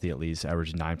was healthy at least,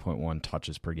 averaged 9.1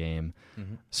 touches per game.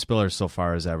 Mm-hmm. Spiller so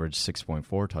far has averaged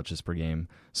 6.4 touches per game.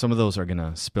 Some of those are going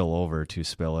to spill over to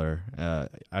Spiller.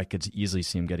 I could easily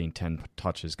see him getting 10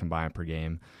 touches combined per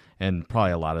game, and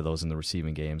probably a lot of those in the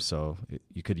receiving game, so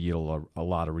you could yield a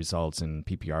lot of results in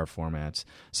PPR formats.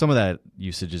 Some of that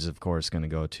usage is, of course, going to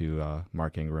go to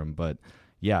Mark Ingram, but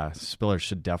yeah, Spiller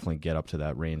should definitely get up to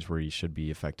that range where he should be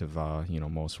effective,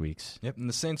 most weeks. Yep, and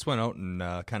the Saints went out and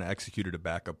kind of executed a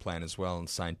backup plan as well and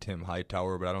signed Tim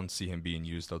Hightower, but I don't see him being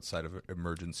used outside of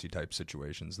emergency-type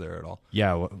situations there at all.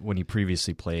 Yeah, when he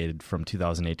previously played from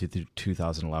 2008 to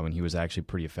 2011, he was actually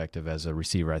pretty effective as a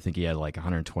receiver. I think he had like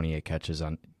 128 catches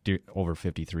on over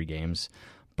 53 games,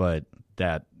 but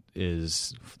that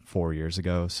is 4 years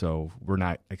ago, so we're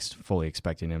not fully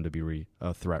expecting him to be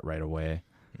a threat right away.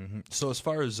 Mm-hmm. So as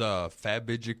far as fab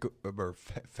budget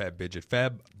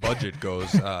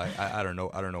goes, I don't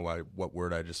know what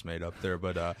word I just made up there,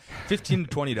 but $15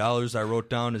 to $20 I wrote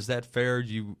down. Is that fair?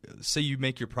 You say you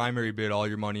make your primary bid, all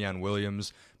your money on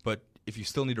Williams, but if you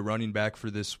still need a running back for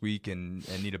this week and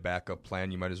need a backup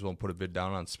plan, you might as well put a bid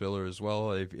down on Spiller as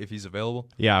well if he's available.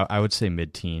 Yeah, I would say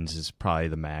mid-teens is probably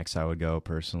the max I would go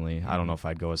personally. I don't know if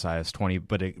I'd go as high as 20,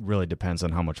 but it really depends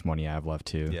on how much money I have left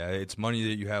too. Yeah, it's money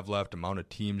that you have left, amount of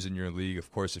teams in your league.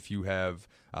 Of course, if you have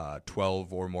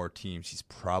 12 or more teams, he's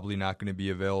probably not going to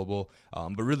be available.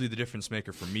 But really the difference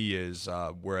maker for me is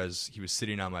whereas he was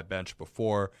sitting on my bench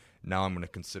before, now I'm going to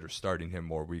consider starting him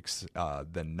more weeks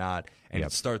than not. And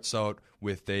It starts out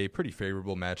with a pretty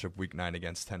favorable matchup week 9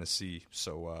 against Tennessee.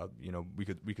 So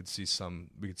we could see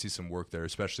some work there,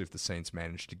 especially if the Saints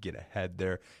manage to get ahead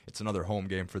there. It's another home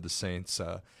game for the Saints.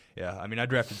 I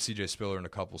drafted C.J. Spiller in a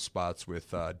couple spots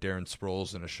with Darren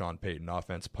Sproles and a Sean Payton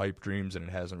offense, pipe dreams, and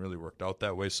it hasn't really worked out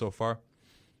that way so far.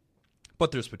 But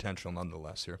there's potential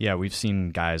nonetheless here. Yeah, we've seen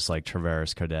guys like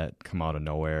Travaris Cadet come out of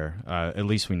nowhere. At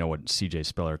least we know what C.J.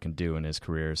 Spiller can do in his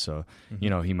career. So,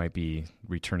 he might be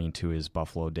returning to his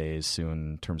Buffalo days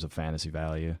soon in terms of fantasy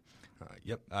value.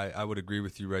 I would agree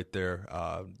with you right there.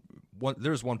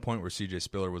 There's one point where C.J.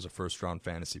 Spiller was a first-round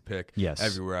fantasy pick. Yes.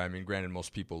 Everywhere. I mean, granted,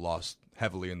 most people lost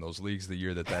heavily in those leagues the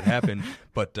year that happened,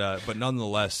 but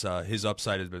nonetheless, his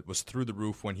upside was through the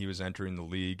roof when he was entering the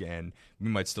league, and we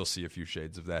might still see a few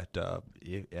shades of that,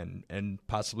 and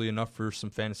possibly enough for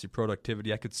some fantasy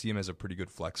productivity. I could see him as a pretty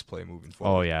good flex play moving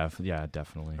forward. Oh, yeah,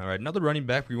 definitely. All right, another running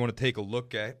back we want to take a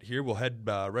look at here. We'll head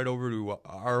right over to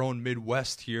our own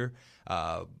Midwest here.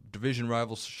 Division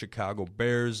rivals Chicago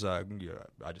Bears. I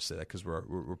just say that because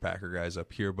we're Packer guys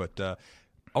up here, but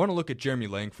I want to look at Jeremy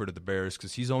Langford of the Bears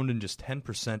because he's owned in just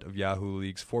 10% of Yahoo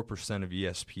leagues, 4% of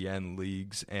ESPN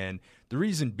leagues, and the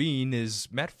reason being is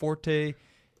Matt Forte,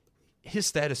 his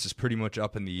status is pretty much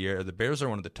up in the air. The Bears are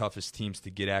one of the toughest teams to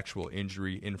get actual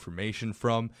injury information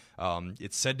from.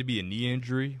 It's said to be a knee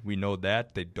injury. We know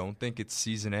that. They don't think it's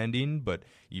season-ending, but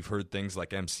you've heard things like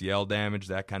MCL damage,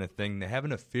 that kind of thing. They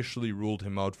haven't officially ruled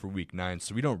him out for Week 9,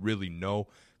 so we don't really know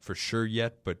for sure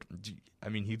yet. But, I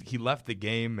mean, he left the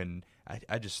game, and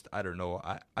I don't know.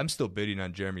 I'm still bidding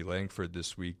on Jeremy Langford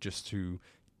this week just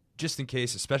in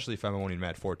case, especially if I'm owning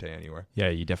Matt Forte anywhere. Yeah,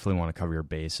 you definitely want to cover your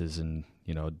bases and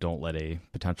don't let a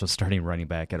potential starting running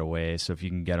back get away. So if you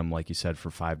can get him, like you said, for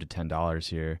 $5 to $10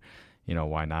 here,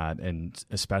 why not? And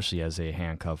especially as a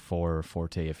handcuff for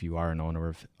Forte, if you are an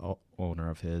owner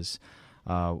of his,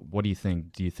 what do you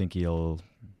think? Do you think he'll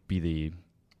be the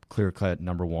clear-cut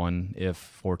number one if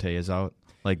Forte is out?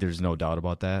 Like, there's no doubt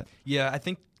about that. Yeah, I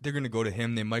think they're going to go to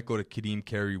him. They might go to Kadeem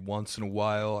Carey once in a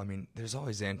while. I mean, there's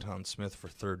always Anton Smith for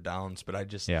third downs, but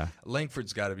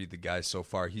Langford's got to be the guy so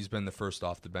far. He's been the first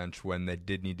off the bench when they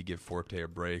did need to give Forte a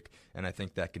break, and I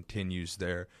think that continues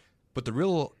there. But the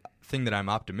real thing that I'm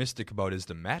optimistic about is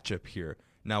the matchup here.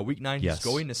 Now, Week 9, he's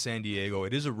going to San Diego.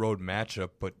 It is a road matchup,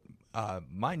 but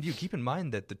mind you, keep in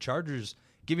mind that the Chargers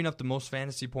giving up the most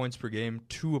fantasy points per game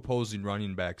to opposing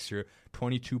running backs here,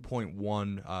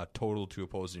 22.1 total to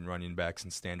opposing running backs in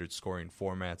standard scoring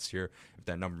formats here. If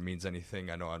that number means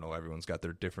anything, I know everyone's got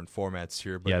their different formats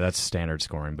here. But yeah, that's standard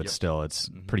scoring, but still,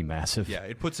 it's pretty massive. Yeah,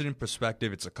 it puts it in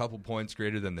perspective. It's a couple points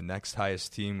greater than the next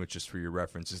highest team, which is for your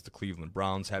reference is the Cleveland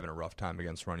Browns, having a rough time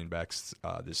against running backs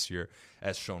this year,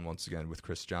 as shown once again with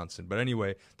Chris Johnson. But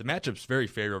anyway, the matchup's very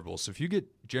favorable. So if you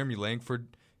get Jeremy Langford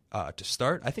to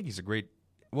start, I think he's a great.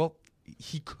 Well,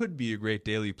 he could be a great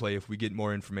daily play if we get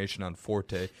more information on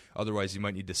Forte. Otherwise, you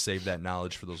might need to save that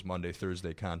knowledge for those Monday,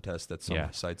 Thursday contests that some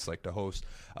sites like to host.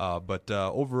 But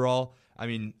overall, I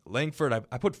mean, Langford,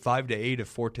 I put 5 to 8 if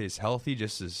Forte is healthy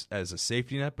just as a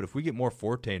safety net. But if we get more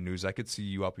Forte news, I could see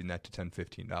you upping that to $10,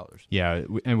 $15. Yeah,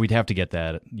 and we'd have to get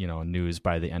that news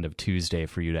by the end of Tuesday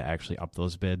for you to actually up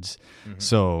those bids. Mm-hmm.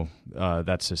 So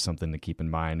that's just something to keep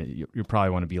in mind. You probably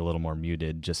want to be a little more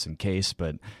muted just in case,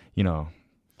 but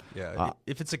Yeah,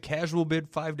 if it's a casual bid,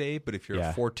 5 to 8. But if you're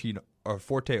a 14 or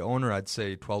Forte owner, I'd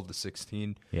say 12 to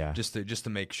 16. Yeah, just to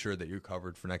make sure that you're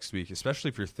covered for next week, especially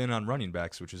if you're thin on running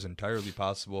backs, which is entirely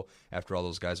possible after all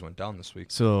those guys went down this week.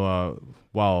 So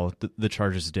while the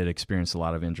Chargers did experience a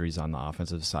lot of injuries on the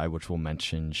offensive side, which we'll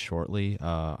mention shortly,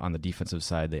 on the defensive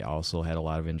side, they also had a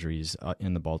lot of injuries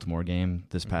in the Baltimore game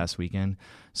this past weekend.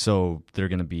 So they're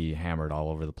going to be hammered all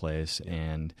over the place,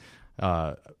 and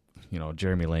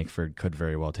Jeremy Langford could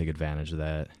very well take advantage of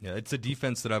that. Yeah, it's a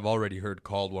defense that I've already heard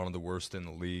called one of the worst in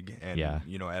the league, and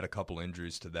add a couple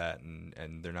injuries to that,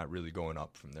 and they're not really going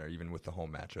up from there, even with the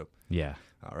home matchup. Yeah.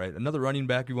 All right, another running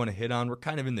back we want to hit on. We're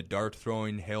kind of in the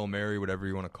dart-throwing, Hail Mary, whatever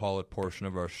you want to call it, portion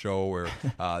of our show where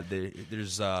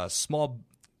there's small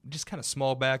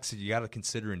backs that you got to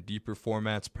consider in deeper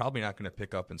formats. Probably not going to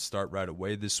pick up and start right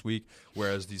away this week,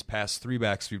 whereas these past 3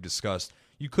 backs we've discussed,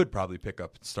 you could probably pick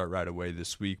up and start right away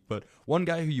this week. But one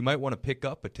guy who you might want to pick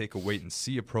up but take a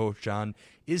wait-and-see approach on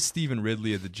is Stephen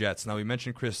Ridley of the Jets. Now, we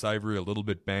mentioned Chris Ivory a little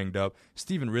bit banged up.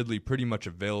 Stephen Ridley pretty much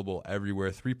available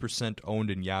everywhere. 3% owned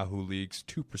in Yahoo leagues,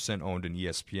 2% owned in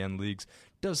ESPN leagues.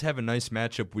 Does have a nice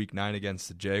matchup Week 9 against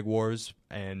the Jaguars.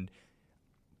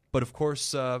 But, of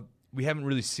course, we haven't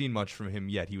really seen much from him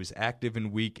yet. He was active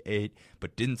in Week 8,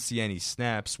 but didn't see any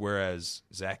snaps, whereas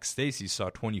Zach Stacy saw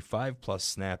 25-plus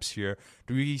snaps here.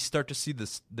 Do we start to see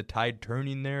the tide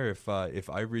turning there if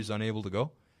Ivory's unable to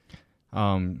go?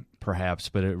 Perhaps,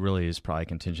 but it really is probably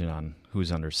contingent on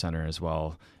who's under center as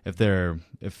well.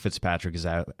 If Fitzpatrick is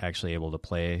actually able to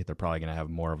play, they're probably going to have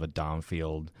more of a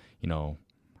downfield,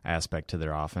 aspect to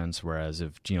their offense, whereas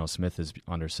if Geno Smith is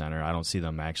under center, I don't see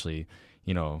them actually,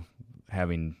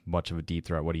 having much of a deep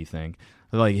threat. What do you think?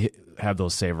 Like, have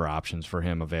those saver options for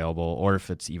him available, or if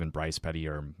it's even Bryce Petty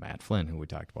or Matt Flynn, who we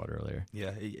talked about earlier.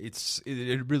 Yeah,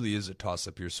 it really is a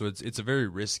toss-up here. So it's a very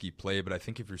risky play, but I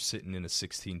think if you're sitting in a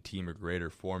 16-team or greater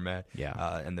format,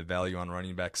 and the value on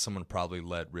running back, someone probably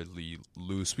let Ridley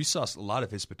loose. We saw a lot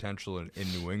of his potential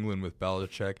in New England with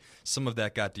Belichick. Some of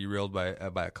that got derailed by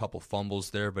a couple fumbles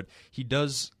there, but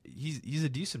he's a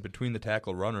decent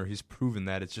between-the-tackle runner. He's proven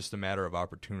that. It's just a matter of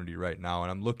opportunity right now.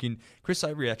 And I'm looking, Chris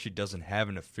Ivory actually doesn't have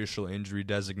an official injury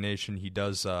designation. He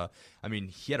does,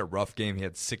 he had a rough game. He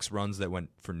had 6 runs that went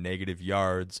for negative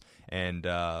yards, and,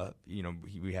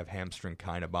 we have hamstring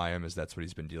kind of by him, as that's what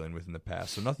he's been dealing with in the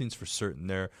past. So nothing's for certain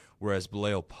there. Whereas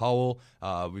Bilal Powell,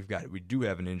 we do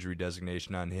have an injury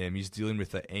designation on him. He's dealing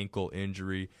with an ankle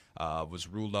injury, was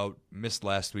ruled out, missed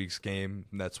last week's game.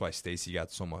 And that's why Stacy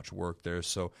got so much work there.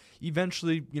 So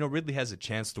eventually, Ridley has a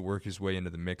chance to work his way into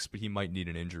the mix, but he might need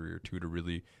an injury or two to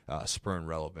really spurn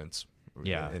relevance.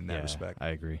 In that respect. I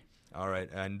agree. All right,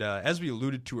 and as we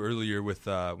alluded to earlier with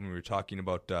when we were talking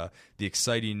about the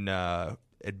exciting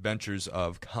adventures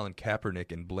of Colin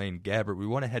Kaepernick and Blaine Gabbert, we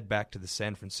want to head back to the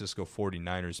San Francisco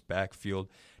 49ers backfield.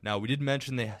 Now, we did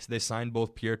mention they signed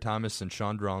both Pierre Thomas and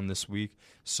Sean Drown this week,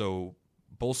 so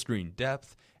bolstering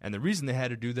depth. And the reason they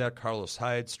had to do that, Carlos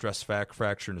Hyde, stress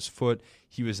fracture in his foot.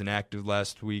 He was inactive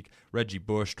last week. Reggie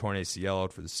Bush, torn ACL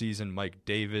out for the season. Mike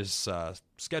Davis,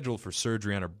 scheduled for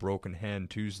surgery on a broken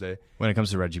hand Tuesday. When it comes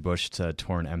to Reggie Bush, it's a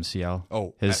torn MCL.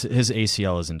 Oh. His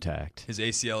ACL is intact. His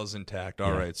ACL is intact.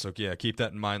 All right. So, keep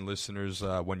that in mind, listeners,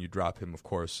 when you drop him, of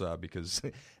course, because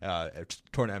it's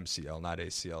torn MCL, not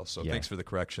ACL. So thanks for the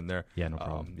correction there. Yeah, no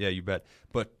problem. You bet.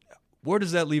 But where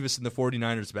does that leave us in the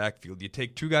 49ers backfield? Do you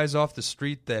take 2 guys off the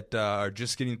street that are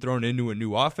just getting thrown into a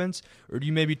new offense, or do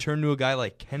you maybe turn to a guy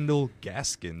like Kendall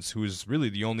Gaskins, who is really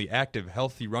the only active,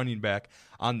 healthy running back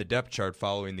on the depth chart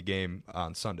following the game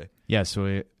on Sunday? Yeah,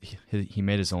 so he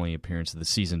made his only appearance of the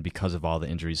season because of all the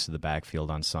injuries to the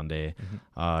backfield on Sunday.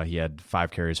 Mm-hmm. He had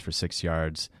 5 carries for 6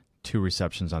 yards, 2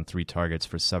 receptions on 3 targets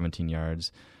for 17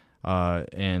 yards.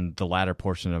 And the latter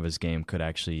portion of his game could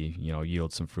actually,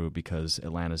 yield some fruit because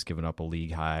Atlanta's given up a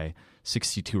league-high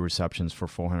 62 receptions for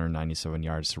 497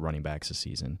 yards to running backs this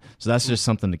season. So that's just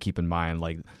something to keep in mind.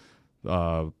 Like,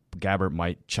 Gabbert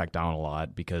might check down a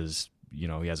lot because, he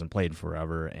hasn't played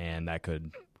forever, and that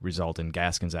could result in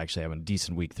Gaskins actually having a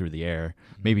decent week through the air,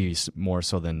 maybe more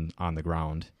so than on the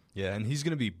ground. Yeah, and he's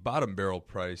going to be bottom barrel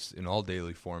price in all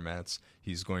daily formats.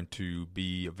 He's going to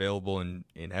be available in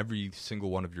every single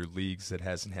one of your leagues that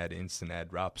hasn't had instant ad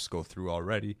drops go through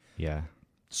already. Yeah.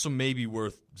 So maybe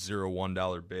worth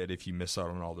 $1 bid if you miss out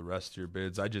on all the rest of your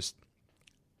bids. I've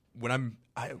learned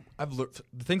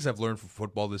the things I've learned from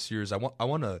football this year is I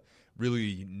want to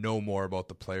really know more about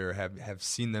the player, have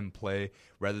seen them play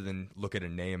rather than look at a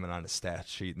name and on a stat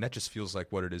sheet. And that just feels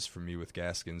like what it is for me with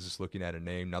Gaskins, just looking at a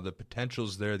name. Now the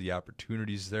potential's there, the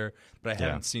opportunity's there, but I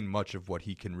haven't seen much of what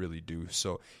he can really do.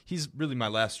 So he's really my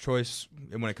last choice.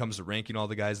 And when it comes to ranking all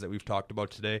the guys that we've talked about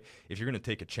today, if you're going to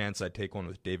take a chance, I'd take one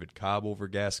with David Cobb over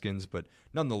Gaskins, but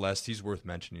nonetheless, he's worth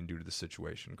mentioning due to the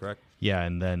situation, correct? Yeah,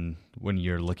 and then when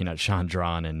you're looking at Sean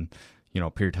Drawn and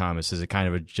Pierre Thomas, is it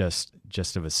kind of just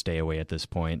of a stay away at this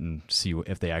point and see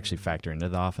if they actually factor into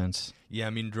the offense? Yeah,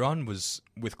 I mean, Drawn was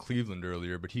with Cleveland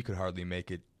earlier, but he could hardly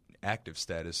make it active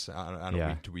status on a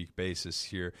week-to-week basis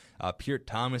here. Pierre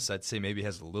Thomas, I'd say maybe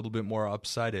has a little bit more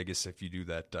upside. I guess if you do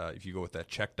that, if you go with that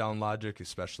check down logic,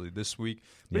 especially this week,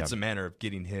 but it's a matter of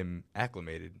getting him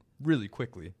acclimated really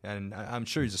quickly. And I'm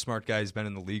sure he's a smart guy. He's been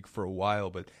in the league for a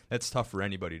while, but that's tough for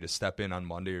anybody to step in on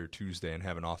Monday or Tuesday and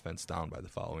have an offense down by the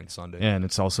following Sunday. Yeah, and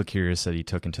it's also curious that he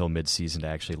took until midseason to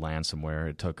actually land somewhere.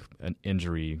 It took an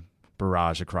injury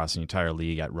barrage across the entire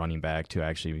league at running back to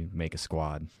actually make a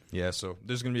squad. Yeah, so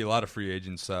there's going to be a lot of free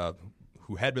agents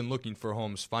who had been looking for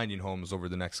homes, finding homes over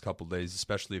the next couple of days,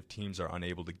 especially if teams are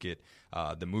unable to get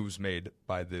the moves made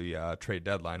by the trade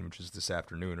deadline, which is this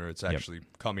afternoon, or it's actually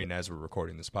coming as we're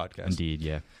recording this podcast. Indeed,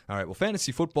 yeah. All right, well,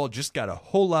 fantasy football just got a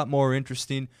whole lot more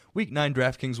interesting. Week 9,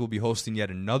 DraftKings will be hosting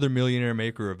yet another Millionaire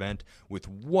Maker event with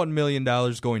 $1 million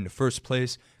going to first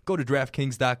place. Go to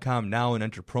DraftKings.com now and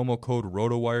enter promo code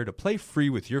ROTOWIRE to play free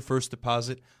with your first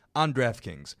deposit on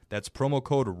DraftKings. That's promo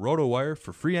code ROTOWIRE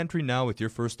for free entry now with your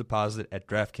first deposit at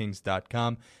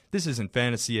DraftKings.com. This isn't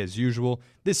fantasy as usual.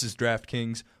 This is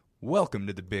DraftKings. Welcome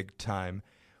to the big time.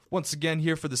 Once again,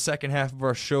 here for the second half of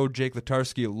our show, Jake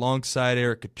Latarski alongside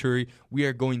Eric Katuri. We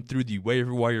are going through the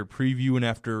waiver wire preview, and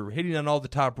after hitting on all the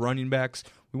top running backs,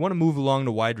 we want to move along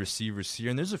to wide receivers here.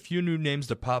 And there's a few new names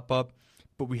to pop up,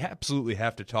 but we absolutely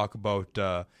have to talk about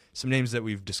some names that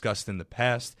we've discussed in the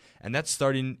past, and that's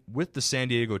starting with the San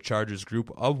Diego Chargers group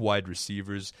of wide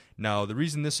receivers. Now, the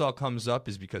reason this all comes up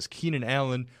is because Keenan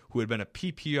Allen, who had been a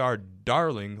PPR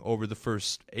darling over the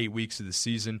first 8 weeks of the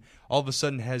season, all of a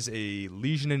sudden has a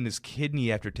lesion in his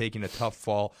kidney after taking a tough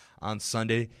fall on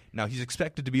Sunday. Now, he's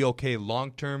expected to be okay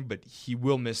long-term, but he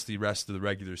will miss the rest of the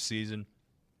regular season.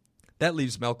 That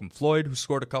leaves Malcolm Floyd, who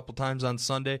scored a couple times on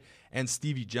Sunday, and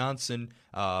Stevie Johnson,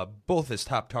 both as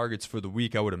top targets for the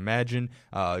week, I would imagine.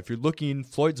 If you're looking,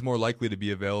 Floyd's more likely to be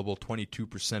available,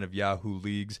 22% of Yahoo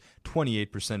leagues,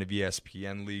 28% of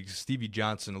ESPN leagues. Stevie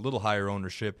Johnson, a little higher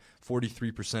ownership,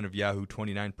 43% of Yahoo,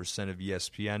 29% of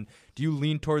ESPN. Do you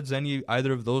lean towards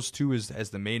either of those two as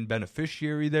the main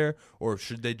beneficiary there, or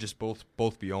should they just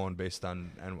both be owned based on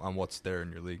what's there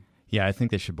in your league? Yeah, I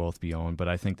think they should both be owned, but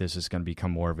I think this is going to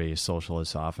become more of a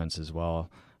socialist offense as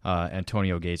well.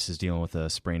 Antonio Gates is dealing with a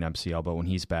sprained MCL, but when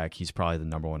he's back, he's probably the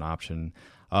number one option.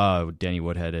 Danny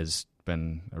Woodhead has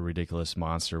been a ridiculous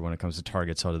monster when it comes to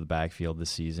targets out of the backfield this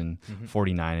season,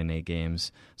 49 in 8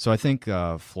 games. So I think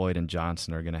Floyd and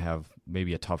Johnson are going to have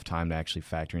maybe a tough time to actually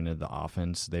factor into the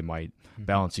offense. They might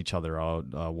balance each other out.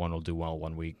 One will do well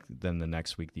one week, then the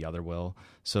next week the other will.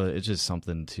 So it's just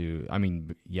something to,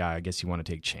 I guess you want to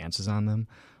take chances on them,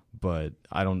 but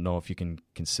I don't know if you can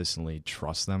consistently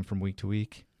trust them from week to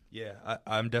week. Yeah,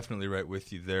 I'm definitely right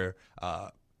with you there.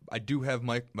 I do have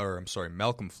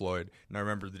Malcolm Floyd, and I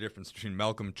remember the difference between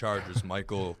Malcolm Chargers,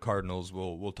 Michael Cardinals.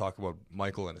 We'll talk about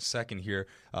Michael in a second here,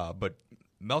 but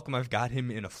Malcolm, I've got him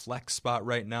in a flex spot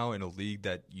right now in a league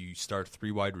that you start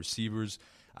 3 wide receivers.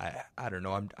 I don't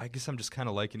know. I guess I'm just kind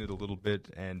of liking it a little bit,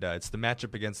 and it's the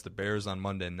matchup against the Bears on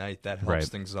Monday night that helps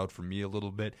things out for me a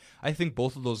little bit. I think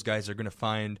both of those guys are going to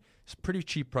find pretty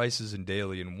cheap prices in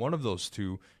daily, and one of those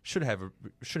two should have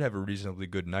a reasonably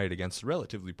good night against a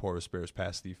relatively porous Bears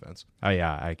pass defense. Oh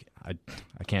yeah,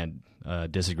 I can't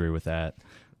disagree with that.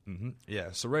 Yeah,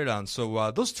 so right on.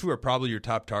 So those two are probably your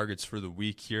top targets for the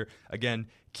week here. Again,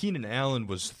 Keenan Allen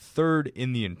was third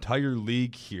in the entire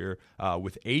league here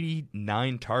with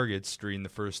 89 targets during the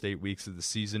first 8 weeks of the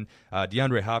season.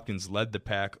 DeAndre Hopkins led the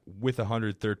pack with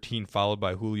 113, followed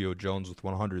by Julio Jones with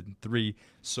 103.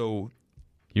 So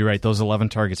you're right. Those 11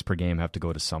 targets per game have to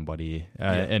go to somebody.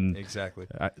 And exactly.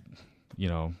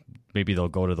 Maybe they'll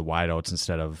go to the wideouts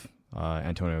instead of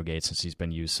Antonio Gates, since he's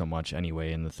been used so much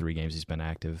anyway in the 3 games he's been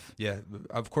active. Yeah,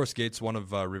 of course, Gates, one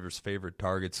of Rivers' favorite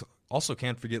targets. Also,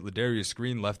 can't forget Ladarius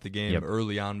Green left the game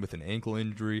early on with an ankle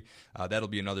injury. That'll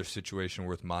be another situation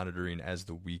worth monitoring as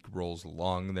the week rolls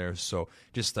along there. So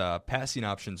just passing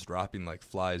options dropping like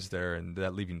flies there, and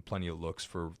that leaving plenty of looks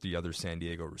for the other San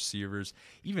Diego receivers.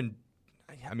 Even,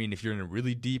 I mean, if you're in a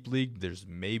really deep league, there's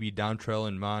maybe Dontrell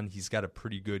Inman. He's got a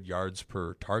pretty good yards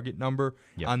per target number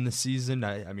on the season.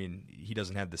 I mean, he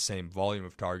doesn't have the same volume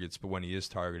of targets, but when he is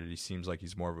targeted, he seems like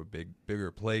he's more of a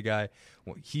bigger play guy.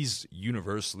 Well, he's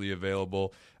universally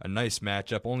available. A nice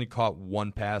matchup. Only caught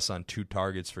 1 pass on 2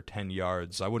 targets for 10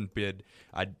 yards. I wouldn't bid.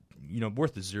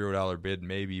 Worth a $0 bid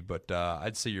maybe, but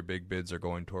I'd say your big bids are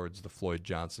going towards the Floyd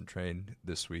Johnson train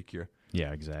this week here.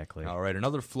 Yeah, exactly. All right,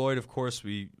 another Floyd, of course.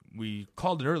 We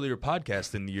called an earlier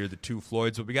podcast in the year, the 2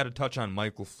 Floyds, but we got to touch on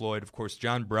Michael Floyd. Of course,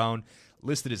 John Brown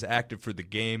listed as active for the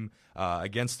game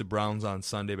against the Browns on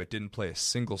Sunday, but didn't play a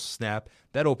single snap.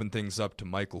 That opened things up to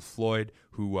Michael Floyd,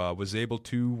 who was able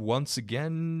to once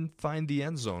again find the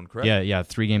end zone, correct? Yeah,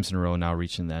 3 games in a row now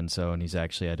reaching the end zone. He's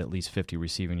actually had at least 50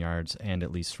 receiving yards and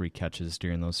at least 3 catches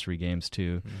during those 3 games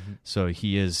too. Mm-hmm. So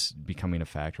he is becoming a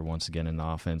factor once again in the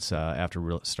offense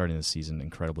after starting the season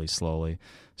incredibly slowly.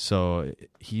 So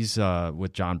he's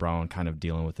with John Brown kind of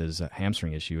dealing with his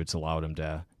hamstring issue. It's allowed him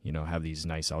to have these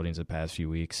nice outings the past few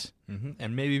weeks. Mm-hmm.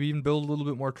 And maybe even build a little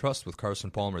bit more trust with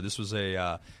Carson Palmer. This was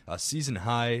a season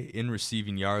high in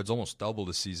receiving yards, almost double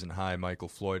the season high, Michael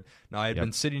Floyd. Now, I had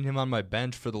been sitting him on my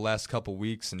bench for the last couple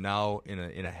weeks, and now in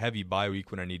a heavy bye week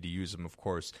when I need to use him, of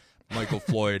course, Michael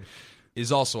Floyd is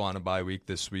also on a bye week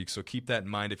this week, so keep that in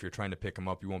mind if you're trying to pick him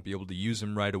up. You won't be able to use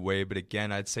him right away, but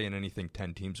again, I'd say in anything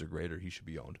 10 teams or greater, he should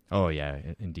be owned. Oh, yeah,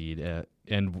 indeed.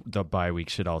 And the bye week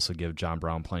should also give John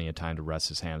Brown plenty of time to rest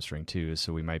his hamstring, too,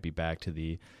 so we might be back to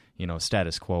the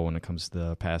status quo when it comes to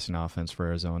the passing offense for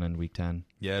Arizona in Week 10.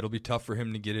 Yeah, it'll be tough for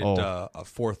him to get it a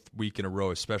 4th week in a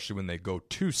row, especially when they go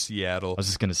to Seattle. I was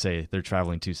just going to say, they're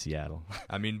traveling to Seattle.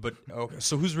 I mean, but okay,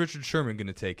 so who's Richard Sherman going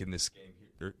to take in this game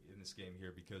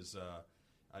here? Because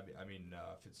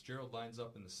Fitzgerald lines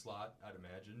up in the slot, I'd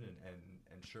imagine,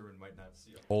 and Sherman might not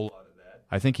see a whole lot of that.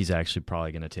 I think he's actually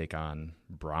probably going to take on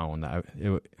Brown.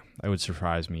 It would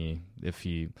surprise me if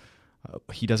he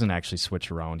doesn't actually switch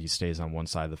around. He stays on one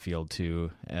side of the field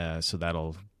too, so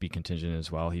that'll be contingent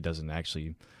as well. He doesn't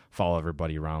actually follow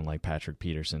everybody around like Patrick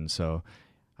Peterson. So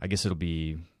I guess it'll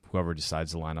be whoever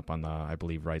decides to line up on the, I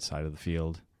believe, right side of the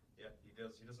field. Yeah, he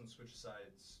does. He doesn't switch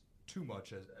sides too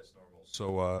much as normal.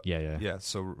 So yeah.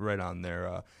 So right on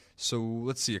there. So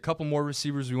let's see, a couple more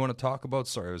receivers we want to talk about.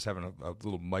 Sorry, I was having a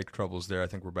little mic troubles there. I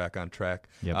think we're back on track.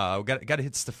 Yep. We got to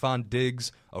hit Stephon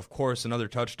Diggs. Of course, another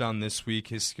touchdown this week.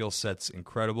 His skill set's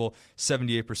incredible.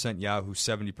 78% Yahoo,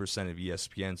 70% of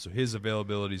ESPN. So his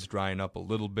availability is drying up a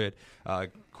little bit. Of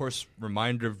course,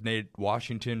 reminder of Nate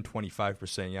Washington,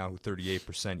 25% Yahoo,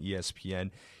 38%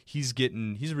 ESPN.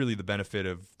 He's really the benefit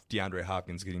of DeAndre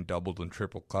Hopkins getting doubled and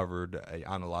triple covered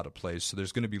on a lot of plays. So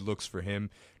there's going to be looks for him.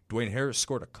 Dwayne Harris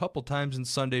scored a couple times in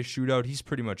Sunday's shootout. He's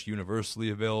pretty much universally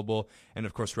available. And,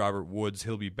 of course, Robert Woods,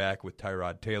 he'll be back with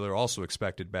Tyrod Taylor, also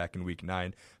expected back in Week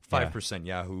 9. 5%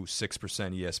 Yahoo,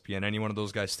 6% ESPN. Any one of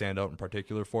those guys stand out in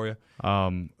particular for you?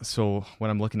 So when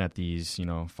I'm looking at these,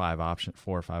 4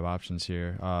 or 5 options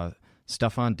here,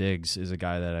 Stephon Diggs is a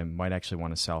guy that I might actually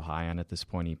want to sell high on at this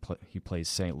point. He plays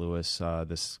St. Louis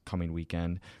this coming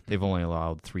weekend. They've only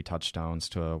allowed 3 touchdowns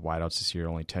to wideouts this year,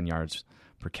 only 10 yards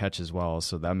per catch as well,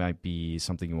 so that might be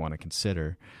something you want to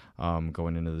consider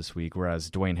going into this week. Whereas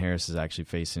Dwayne Harris is actually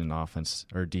facing an offense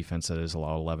or defense that has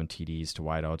allowed 11 TDs to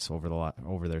wideouts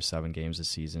over their 7 games this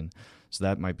season. So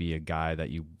that might be a guy that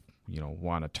you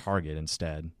want to target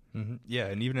instead. Mm-hmm. Yeah,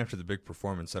 and even after the big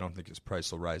performance, I don't think his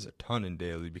price will rise a ton in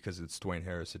daily because it's Dwayne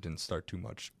Harris. It didn't start too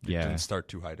much. It didn't start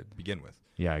too high to begin with.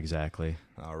 Yeah, exactly.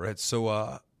 All right,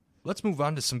 so let's move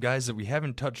on to some guys that we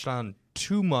haven't touched on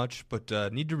too much, but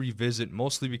need to revisit,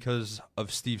 mostly because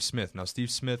of Steve Smith. Now, Steve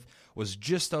Smith was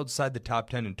just outside the top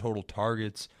 10 in total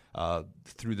targets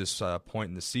through this point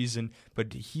in the season,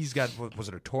 but he's got, was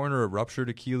it a torn or a ruptured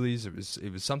Achilles? It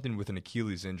was something with an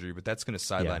Achilles injury, but that's going to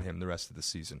sideline him the rest of the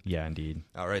season. Yeah, indeed.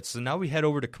 All right, so now we head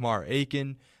over to Kamar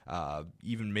Aiken,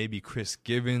 even maybe Chris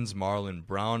Givens, Marlon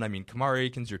Brown. I mean, Kamar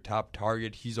Aiken's your top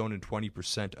target. He's owned in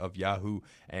 20% of Yahoo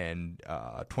and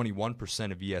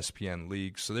 21% of ESPN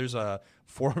leagues. So there's a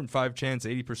 4 in 5 chance,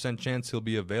 80% chance he'll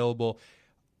be available.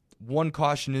 One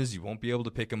caution is you won't be able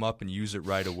to pick him up and use it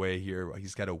right away here.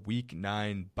 He's got a Week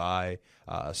 9 bye,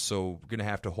 so we're going to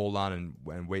have to hold on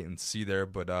and wait and see there.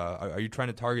 But are you trying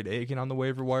to target Aiken on the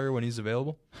waiver wire when he's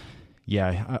available?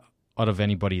 Yeah, out of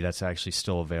anybody that's actually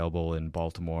still available in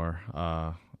Baltimore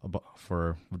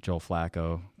for Joe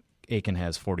Flacco, Aiken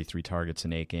has 43 targets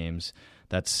in 8 games.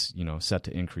 That's set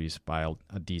to increase by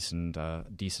a decent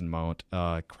amount.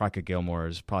 Crockett Gilmore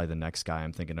is probably the next guy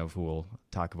I'm thinking of, who we'll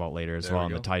talk about later as well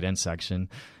in the tight end section.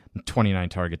 29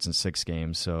 targets in 6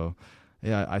 games. So,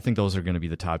 yeah, I think those are going to be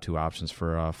the top 2 options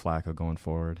for Flacco going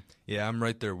forward. Yeah, I'm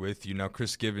right there with you. Now,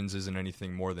 Chris Givens isn't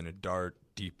anything more than a dart,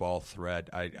 deep ball threat.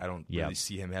 I don't really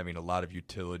see him having a lot of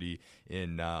utility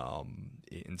in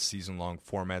season-long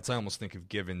formats. I almost think of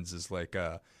Givens as like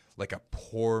a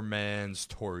poor man's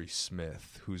Torrey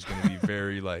Smith, who's going to be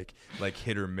very like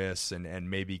hit or miss and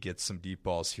maybe get some deep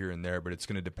balls here and there, but it's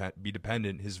going to be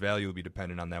dependent. His value will be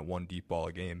dependent on that one deep ball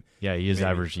a game. Yeah, he is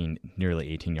averaging nearly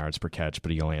 18 yards per catch,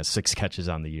 but he only has 6 catches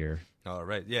on the year. All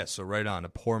right, yeah, so right on, a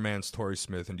poor man's Torrey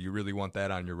Smith, and do you really want that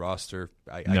on your roster?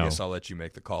 I guess I'll let you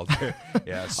make the call there.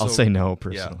 Yeah, I'll say no,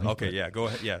 personally. Yeah, okay, yeah, go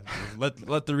ahead. Yeah,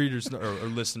 let the readers know, or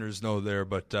listeners know there.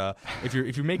 But if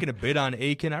you're making a bid on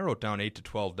Aiken, I wrote down $8 to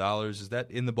 $12. Is that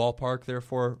in the ballpark there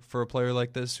for a player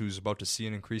like this who's about to see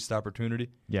an increased opportunity?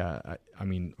 Yeah, I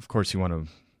mean, of course you want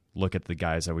to look at the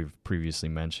guys that we've previously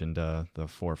mentioned, the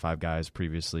 4 or 5 guys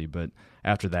previously, but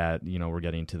after that, we're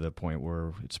getting to the point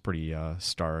where it's pretty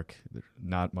stark. There's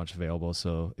not much available,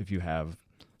 so if you have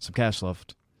some cash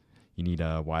left, you need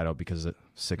a wideout because of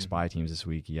 6 bye teams this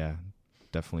week. Yeah,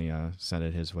 definitely send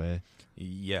it his way.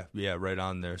 Yeah, right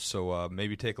on there. So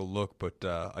maybe take a look, but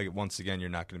once again, you're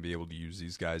not going to be able to use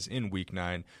these guys in Week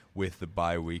 9 with the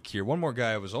bye week here. One more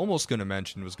guy I was almost going to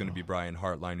mention was going to be Brian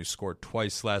Hartline, who scored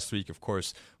twice last week. Of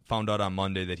course, found out on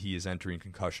Monday that he is entering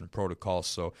concussion protocol,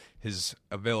 so his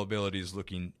availability is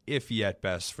looking iffy at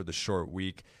best for the short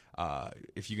week.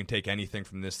 If you can take anything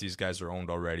from this, these guys are owned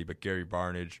already, but Gary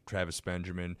Barnidge, Travis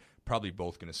Benjamin, probably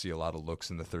both going to see a lot of looks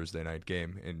in the Thursday night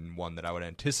game, and one that I would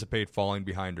anticipate falling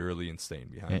behind early and staying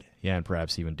behind. Yeah, and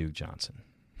perhaps even Duke Johnson.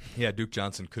 Yeah, Duke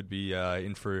Johnson could be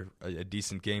in for a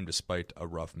decent game despite a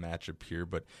rough matchup here.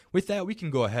 But with that, we can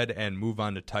go ahead and move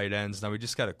on to tight ends. Now, we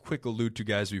just got a quick allude to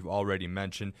guys we've already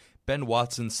mentioned. Ben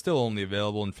Watson still only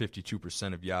available in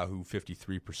 52% of Yahoo,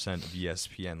 53% of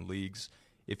ESPN leagues.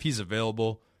 If he's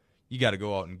available, you got to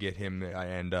go out and get him.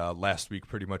 And last week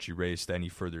pretty much erased any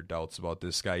further doubts about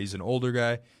this guy. He's an older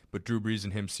guy, but Drew Brees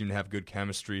and him seem to have good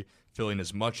chemistry, filling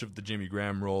as much of the Jimmy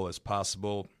Graham role as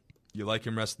possible. You like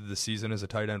him rest of the season as a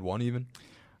tight end 1 even?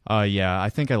 Yeah, I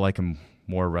think I like him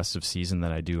more rest of season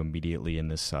than I do immediately in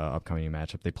this upcoming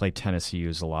matchup. They play Tennessee,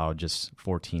 who's allowed just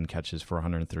 14 catches for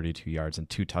 132 yards and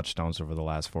 2 touchdowns over the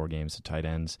last 4 games to tight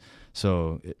ends.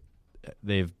 So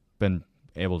they've been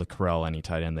able to corral any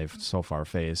tight end they've so far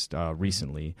faced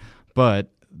recently.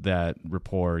 But that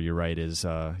rapport, you're right, is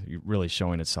really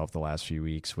showing itself the last few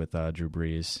weeks with Drew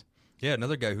Brees. Yeah,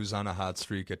 another guy who's on a hot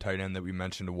streak, a tight end that we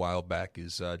mentioned a while back,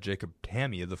 is Jacob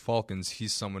Tamme of the Falcons.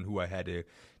 He's someone who I had to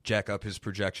jack up his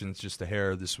projections just a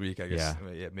hair this week. I guess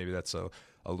maybe that's a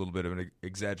little bit of an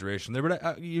exaggeration there,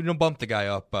 but you don't bump the guy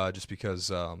up just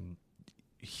because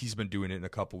he's been doing it in a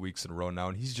couple weeks in a row now,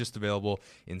 and he's just available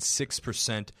in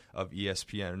 6% of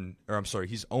ESPN, or I'm sorry,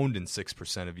 he's owned in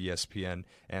 6% of ESPN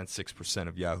and 6%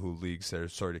 of Yahoo leagues there.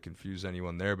 Sorry to confuse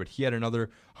anyone there, but he had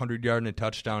another 100-yard and a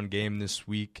touchdown game this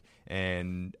week,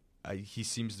 and he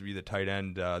seems to be the tight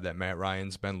end that Matt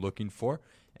Ryan's been looking for,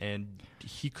 and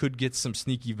he could get some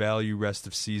sneaky value rest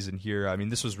of season here. I mean,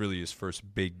 this was really his first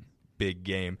big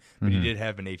game, but he did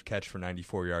have an 8-catch for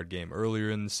 94-yard game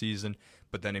earlier in the season.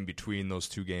 But then in between those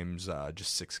 2 games,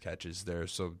 just 6 catches there.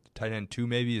 So tight end 2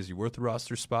 maybe, is he worth the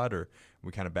roster spot, or are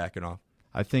we kind of backing off?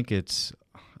 I think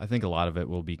a lot of it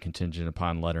will be contingent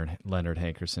upon Leonard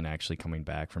Hankerson actually coming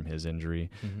back from his injury.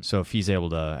 Mm-hmm. So if he's able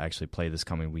to actually play this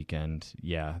coming weekend,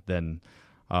 then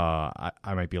I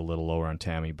might be a little lower on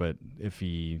Tamme. But if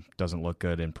he doesn't look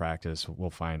good in practice, we'll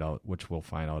find out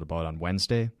about on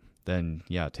Wednesday. Then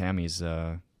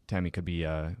Tamme could be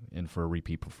in for a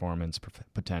repeat performance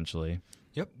potentially.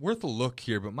 Yep, worth a look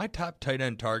here. But my top tight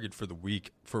end target for the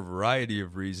week, for a variety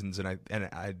of reasons, and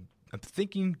I'm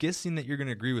guessing that you're going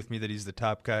to agree with me that he's the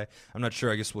top guy. I'm not sure.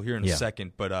 I guess we'll hear in a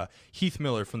second. But Heath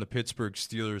Miller from the Pittsburgh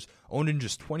Steelers, owned in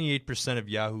just 28% of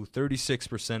Yahoo,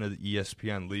 36% of the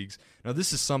ESPN leagues. Now,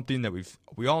 this is something that we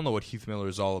all know what Heath Miller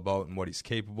is all about and what he's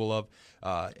capable of.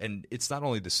 And it's not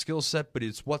only the skill set, but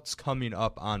it's what's coming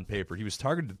up on paper. He was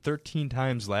targeted 13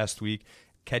 times last week,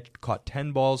 caught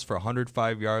 10 balls for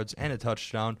 105 yards and a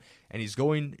touchdown, and the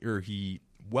Steelers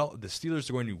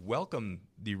are going to welcome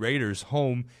the Raiders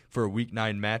home for a Week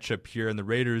 9 matchup here. And the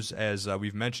Raiders, as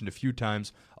we've mentioned a few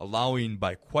times, allowing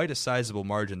by quite a sizable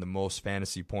margin the most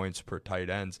fantasy points per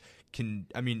tight ends.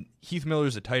 Heath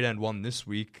Miller's a tight end 1 this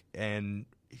week, and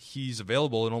he's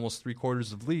available in almost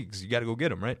 3/4 of leagues. You got to go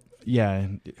get him, right? Yeah,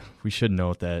 and we should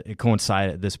note that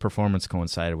this performance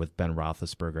coincided with Ben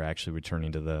Roethlisberger actually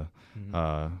returning to the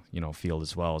field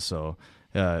as well. So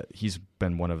he's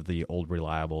been one of the old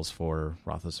reliables for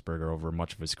Roethlisberger over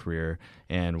much of his career,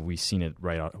 and we saw it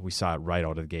right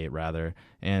out of the gate rather.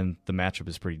 And the matchup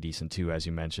is pretty decent too, as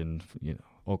you mentioned.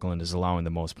 Oakland is allowing the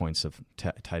most points of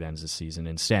tight ends this season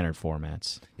in standard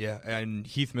formats. Yeah, and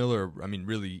Heath Miller, I mean,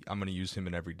 really, I'm going to use him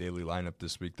in every daily lineup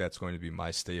this week. That's going to be my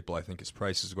staple. I think his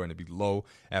price is going to be low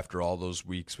after all those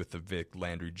weeks with the Vic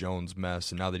Landry-Jones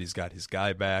mess, and now that he's got his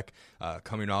guy back,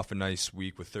 coming off a nice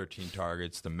week with 13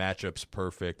 targets, the matchup's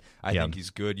perfect. I think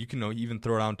he's good. You can even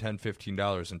throw around $10,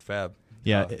 $15 in Fab.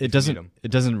 Yeah, it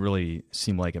doesn't really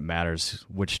seem like it matters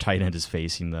which tight end is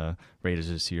facing the Raiders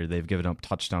this year. They've given up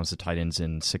touchdowns to tight ends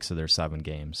in 6 of their 7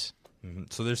 games. Mm-hmm.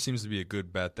 So there seems to be a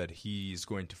good bet that he's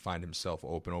going to find himself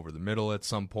open over the middle at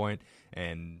some point,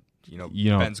 and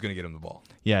Ben's going to get him the ball.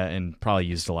 Yeah, and probably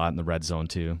used a lot in the red zone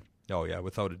too. Oh, yeah,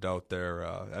 without a doubt there.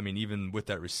 Even with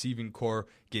that receiving core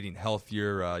getting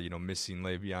healthier, missing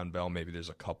Le'Veon Bell, maybe there's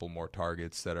a couple more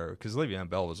targets that are – because Le'Veon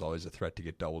Bell was always a threat to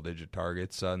get double-digit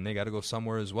targets, and they got to go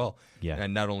somewhere as well. Yeah.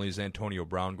 And not only is Antonio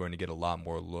Brown going to get a lot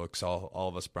more looks, all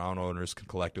of us Brown owners can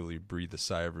collectively breathe a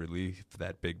sigh of relief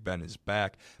that Big Ben is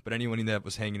back, but anyone that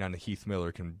was hanging on to Heath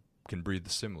Miller can breathe the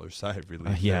similar sigh of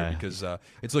relief there because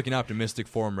it's looking optimistic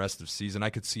for him rest of season. I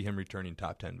could see him returning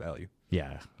top 10 value.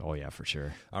 Yeah. Oh, yeah, for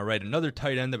sure. All right, another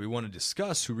tight end that we want to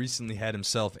discuss who recently had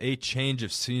himself a change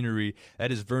of scenery,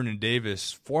 that is Vernon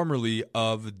Davis, formerly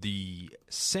of the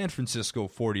San Francisco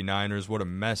 49ers. What a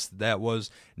mess that was.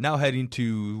 Now heading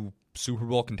to Super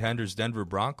Bowl contenders Denver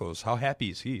Broncos. How happy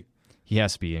is he? He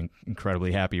has to be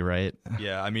incredibly happy, right?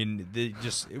 Yeah,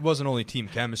 it wasn't only team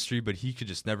chemistry, but he could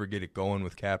just never get it going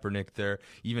with Kaepernick there,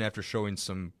 even after showing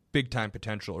some big-time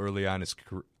potential early on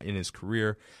in his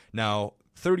career. Now,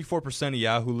 34% of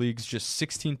Yahoo leagues, just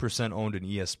 16% owned in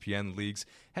ESPN leagues.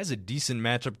 Has a decent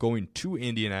matchup going to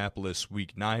Indianapolis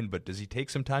Week 9, but does he take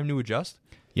some time to adjust?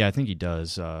 Yeah, I think he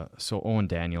does. So Owen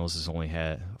Daniels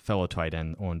fellow tight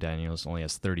end Owen Daniels only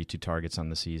has 32 targets on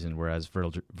the season, whereas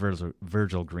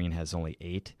Virgil Green has only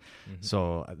 8. Mm-hmm.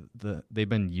 So they've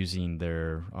been using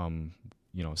their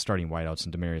starting wideouts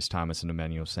in Demaryius Thomas and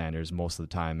Emmanuel Sanders most of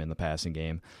the time in the passing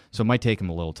game. So it might take him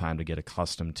a little time to get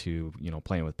accustomed to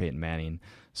playing with Peyton Manning.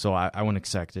 So I wouldn't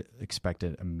expect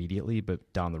it immediately,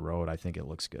 but down the road, I think it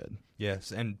looks good.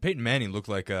 Yes, and Peyton Manning looked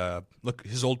like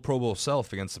his old Pro Bowl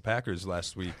self against the Packers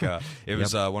last week. It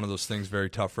was one of those things very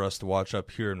tough for us to watch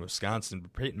up here in Wisconsin.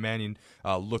 But Peyton Manning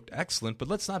looked excellent. But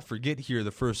let's not forget here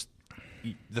the first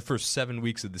 7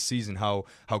 weeks of the season how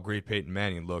great Peyton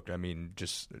Manning looked. I mean,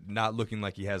 just not looking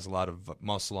like he has a lot of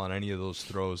muscle on any of those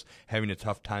throws, having a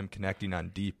tough time connecting on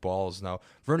deep balls. Now,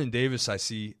 Vernon Davis I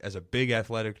see as a big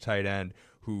athletic tight end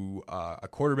who a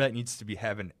quarterback needs to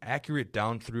have an accurate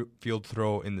downfield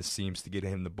throw in the seams to get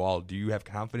him the ball. Do you have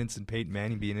confidence in Peyton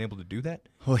Manning being able to do that?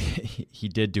 Well, he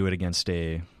did do it against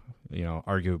a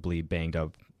arguably banged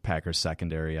up Packers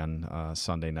secondary on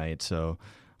Sunday night. So,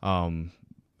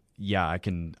 yeah, I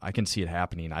can see it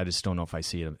happening. I just don't know if I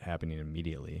see it happening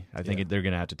immediately. I think they're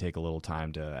going to have to take a little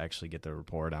time to actually get the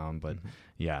rapport down. But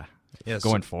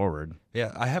going forward.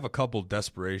 Yeah, I have a couple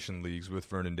desperation leagues with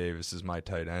Vernon Davis as my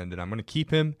tight end, and I'm going to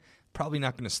keep him. Probably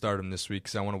not going to start him this week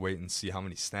because I want to wait and see how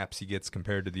many snaps he gets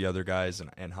compared to the other guys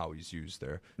and how he's used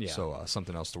there. Yeah. So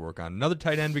something else to work on. Another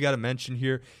tight end we got to mention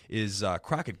here is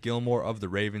Crockett Gilmore of the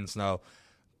Ravens. Now,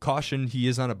 caution, he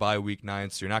is on a bye week 9,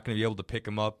 so you're not going to be able to pick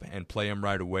him up and play him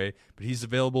right away. But he's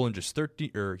available in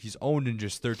he's owned in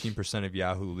just 13% of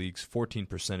Yahoo leagues, 14%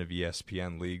 of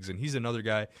ESPN leagues, and he's another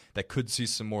guy that could see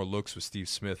some more looks with Steve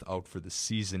Smith out for the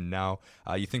season now.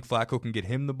 You think Flacco can get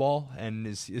him the ball, and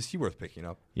is he worth picking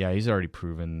up? Yeah, he's already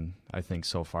proven, I think,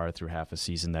 so far through half a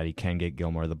season that he can get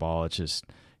Gilmore the ball. It's just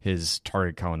his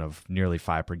target count of nearly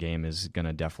 5 per game is going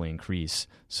to definitely increase.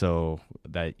 So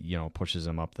that, pushes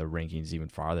him up the rankings even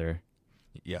farther.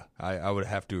 Yeah, I would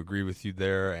have to agree with you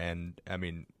there. And I'm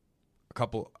in a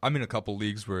couple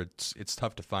leagues where it's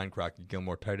tough to find Crockett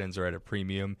Gilmore. Tight ends are at a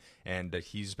premium, and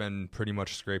he's been pretty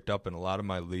much scraped up in a lot of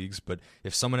my leagues. But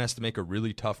if someone has to make a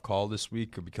really tough call this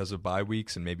week because of bye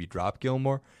weeks and maybe drop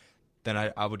Gilmore, then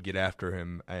I would get after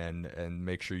him and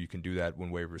make sure you can do that when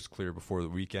waivers clear before the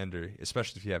weekend, or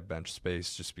especially if you have bench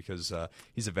space, just because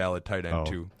he's a valid tight end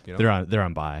too. They're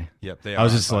on bye. Yep, they are. I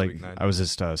was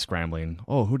just scrambling.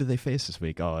 Oh, who do they face this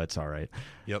week? Oh, it's all right.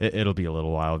 Yep. It'll be a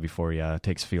little while before he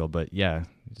takes field, but yeah,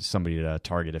 somebody to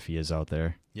target if he is out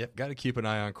there. Yep, got to keep an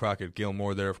eye on Crockett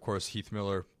Gilmore there. Of course, Heath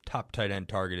Miller, top tight end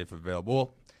target if available.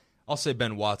 Well, I'll say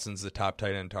Ben Watson's the top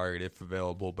tight end target if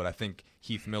available, but I think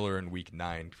Heath Miller in Week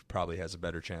 9 probably has a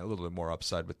better chance, a little bit more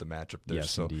upside with the matchup there.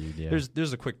 Yes, so indeed, yeah.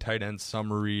 There's a quick tight end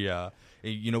summary.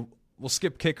 We'll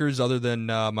skip kickers. Other than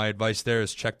my advice there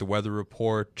is check the weather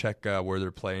report, check where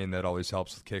they're playing. That always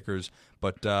helps with kickers.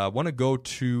 But I want to go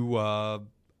to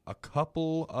a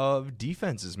couple of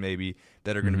defenses maybe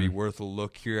that are going to be worth a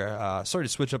look here. Sorry to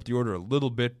switch up the order a little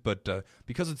bit, but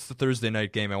because it's the Thursday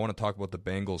night game, I want to talk about the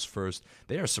Bengals first.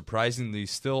 They are surprisingly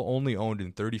still only owned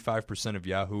in 35% of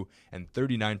Yahoo and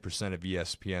 39% of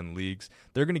ESPN leagues.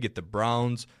 They're going to get the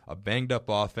Browns, a banged-up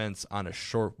offense on a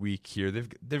short week here.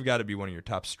 They've got to be one of your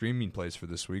top streaming plays for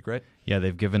this week, right? Yeah,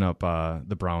 they've given up,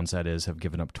 the Browns, that is, have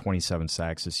given up 27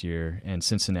 sacks this year, and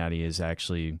Cincinnati is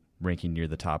actually ranking near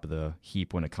the top of the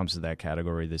heap when it comes to that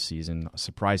category this season,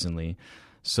 surprisingly.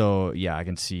 So, yeah, I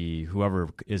can see whoever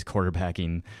is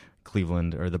quarterbacking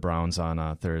Cleveland or the Browns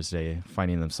on Thursday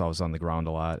finding themselves on the ground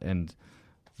a lot. And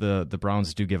the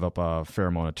Browns do give up a fair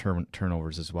amount of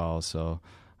turnovers as well. So,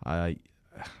 I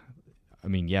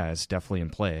mean, yeah, it's definitely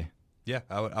in play. Yeah,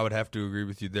 I would have to agree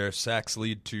with you there. Sacks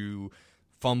lead to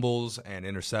fumbles and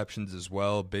interceptions as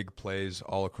well, big plays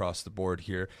all across the board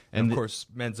here. And of course,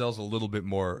 Manziel's a little bit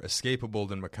more escapable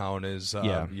than McCown is,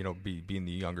 being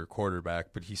the younger quarterback,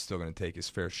 but he's still going to take his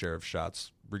fair share of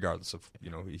shots regardless of,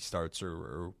 he starts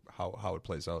or how it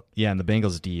plays out. Yeah, and the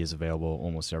Bengals D is available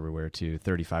almost everywhere too,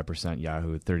 35%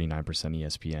 Yahoo, 39%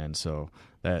 ESPN. So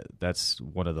that's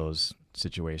one of those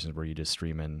situations where you just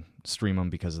stream them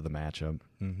because of the matchup.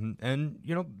 Mm-hmm. And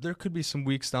there could be some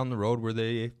weeks down the road where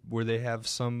they have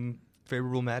some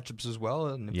favorable matchups as well,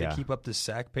 and if they keep up this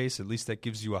sack pace, at least that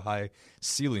gives you a high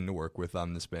ceiling to work with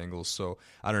on this Bengals. So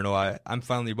I don't know, I'm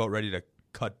finally about ready to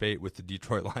cut bait with the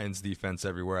Detroit Lions defense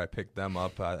everywhere I picked them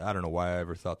up. I don't know why I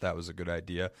ever thought that was a good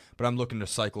idea, but I'm looking to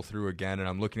cycle through again, and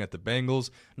I'm looking at the Bengals.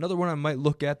 Another one I might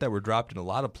look at that were dropped in a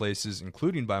lot of places,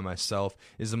 including by myself,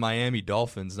 is the Miami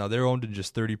Dolphins. Now they're owned in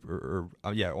just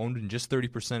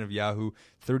 30% of Yahoo,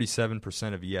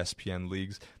 37% of ESPN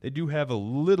leagues. They do have a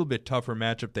little bit tougher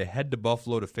matchup. They head to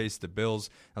Buffalo to face the Bills.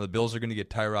 Now the Bills are going to get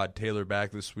Tyrod Taylor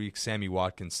back this week. Sammy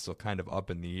Watkins still kind of up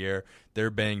in the air.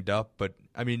 They're banged up, but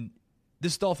I mean,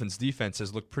 this Dolphins defense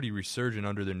has looked pretty resurgent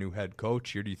under their new head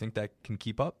coach here. Do you think that can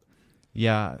keep up?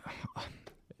 Yeah,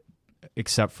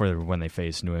 except for when they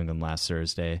faced New England last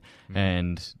Thursday. Mm-hmm.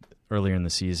 And earlier in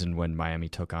the season when Miami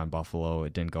took on Buffalo,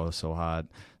 it didn't go so hot.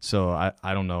 So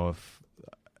I don't know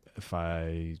if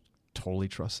I totally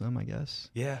trust them, I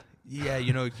guess. Yeah,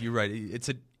 you're right.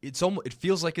 It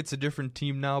feels like it's a different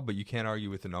team now, but you can't argue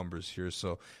with the numbers here.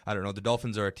 So I don't know. The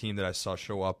Dolphins are a team that I saw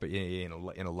show up in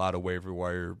a lot of waiver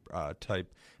wire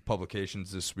type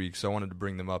publications this week. So I wanted to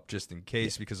bring them up just in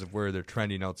case because of where they're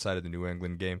trending outside of the New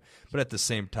England game. But at the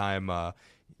same time,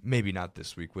 maybe not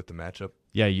this week with the matchup.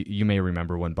 Yeah, you may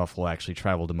remember when Buffalo actually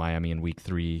traveled to Miami in Week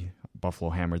 3.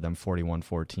 Buffalo hammered them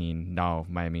 41-14. Now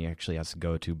Miami actually has to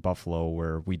go to Buffalo,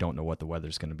 where we don't know what the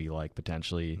weather's going to be like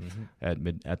potentially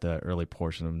at the early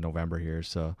portion of November here.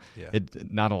 So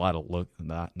not a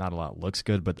lot looks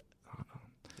good, but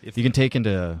if you can take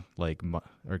into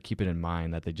or keep it in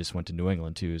mind that they just went to New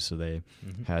England too, so they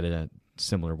had a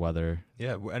similar weather.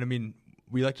 Yeah, and I mean,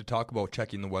 we like to talk about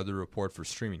checking the weather report for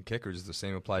streaming kickers. The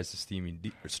same applies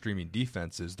to streaming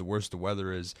defenses. The worse the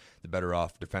weather is, the better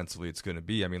off defensively it's going to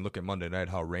be. I mean, look at Monday night,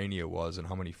 how rainy it was and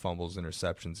how many fumbles,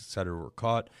 interceptions, et cetera, were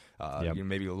caught.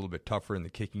 Maybe a little bit tougher in the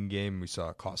kicking game. We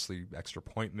saw a costly extra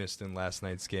point missed in last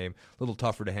night's game. A little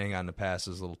tougher to hang on to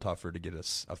passes, a little tougher to get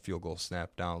a field goal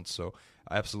snapped down. So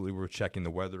absolutely, we're checking the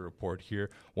weather report here.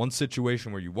 One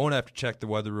situation where you won't have to check the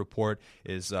weather report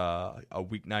is a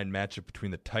Week 9 matchup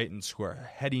between the Titans, who are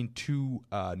heading to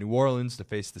New Orleans to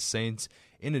face the Saints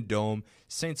in a dome.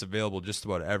 Saints available just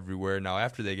about everywhere. Now,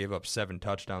 after they gave up 7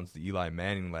 touchdowns to Eli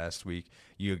Manning last week,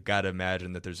 you got to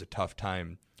imagine that there's a tough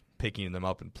time picking them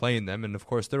up and playing them. And, of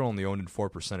course, they're only owned in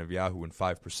 4% of Yahoo and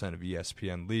 5% of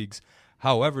ESPN leagues.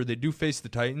 However, they do face the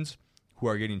Titans, who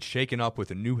are getting shaken up with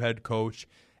a new head coach.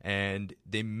 And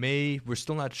we're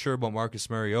still not sure about Marcus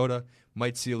Mariota,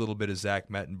 might see a little bit of Zach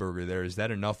Mettenberger there. Is that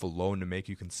enough alone to make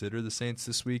you consider the Saints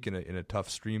this week in a tough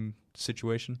stream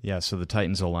situation? Yeah, so the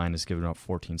Titans O-line has given up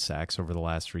 14 sacks over the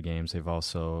last 3 games.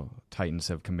 Titans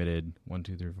have committed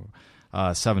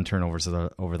 7 turnovers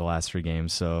over the last 3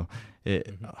 games. So a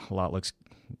lot looks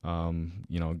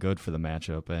good for the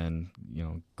matchup. And,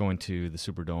 going to the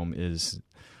Superdome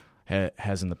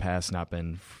has in the past not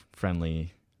been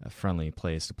a friendly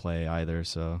place to play either.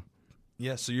 So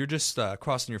so you're just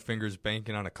crossing your fingers,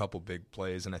 banking on a couple big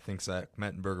plays, and I think Zach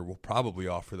Mettenberger will probably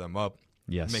offer them up.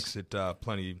 Yes, makes it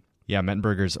plenty Yeah,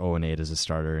 Mettenberger's 0-8 as a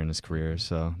starter in his career,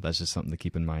 so that's just something to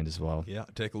keep in mind as well. Yeah,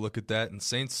 take a look at that. And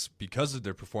Saints, because of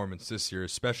their performance this year,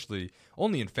 especially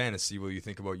only in fantasy will you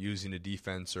think about using a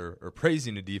defense or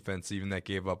praising a defense even that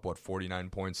gave up, 49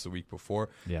 points the week before.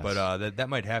 Yes. But that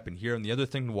might happen here. And the other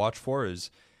thing to watch for is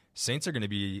Saints are going to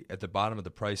be at the bottom of the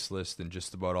price list in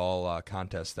just about all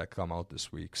contests that come out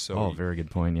this week. So, very good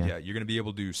point, yeah. Yeah, you're going to be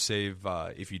able to save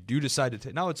if you do decide to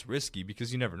take. Now, it's risky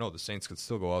because you never know. The Saints could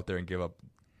still go out there and give up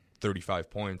 35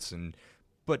 points,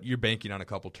 but you're banking on a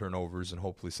couple turnovers and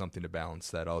hopefully something to balance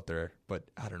that out there. But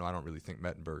I don't know. I don't really think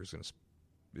Mettenberger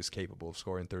is capable of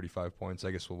scoring 35 points.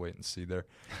 I guess we'll wait and see there.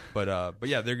 But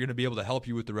yeah, they're going to be able to help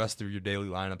you with the rest of your daily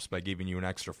lineups by giving you an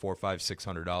extra $400,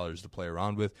 $500, $600 to play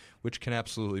around with, which can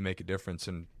absolutely make a difference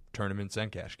in tournaments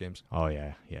and cash games. Oh,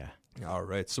 yeah. All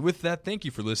right. So with that, thank you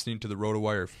for listening to the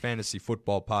RotoWire Fantasy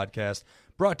Football Podcast,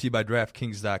 brought to you by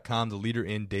DraftKings.com, the leader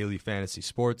in daily fantasy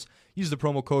sports. Use the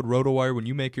promo code RotoWire when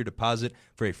you make your deposit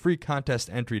for a free contest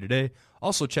entry today.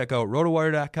 Also, check out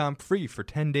RotoWire.com free for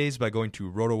 10 days by going to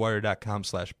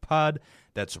RotoWire.com/pod.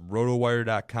 That's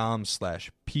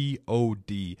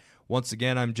RotoWire.com/POD. Once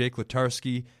again, I'm Jake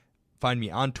Latarski. Find me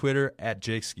on Twitter at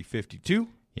Jakeski52.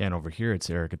 Yeah, and over here it's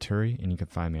Eric Aturi, and you can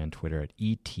find me on Twitter at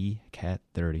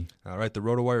ETCat30. All right, the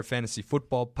RotoWire Fantasy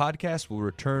Football Podcast will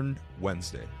return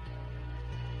Wednesday.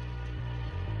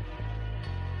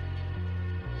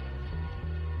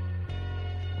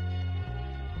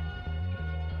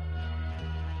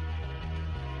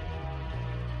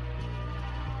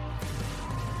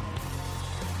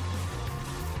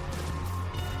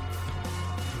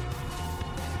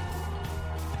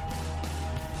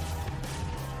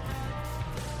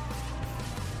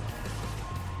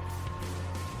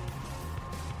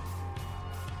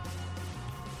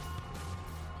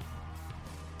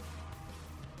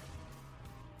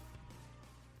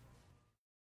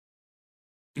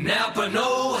 Napa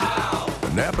know-how. The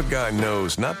Napa guy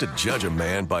knows not to judge a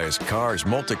man by his car's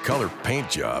multicolored paint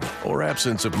job or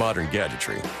absence of modern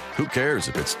gadgetry. Who cares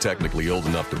if it's technically old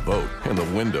enough to vote and the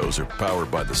windows are powered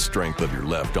by the strength of your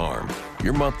left arm?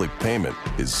 Your monthly payment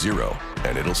is zero,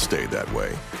 and it'll stay that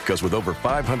way. Because with over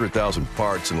 500,000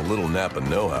 parts and a little Napa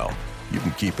know-how, you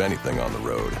can keep anything on the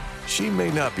road. She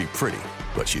may not be pretty,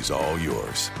 but she's all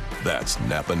yours. That's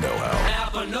Napa know-how.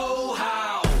 Napa know-how.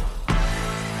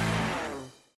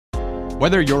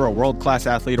 Whether you're a world-class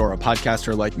athlete or a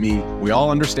podcaster like me, we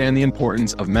all understand the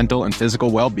importance of mental and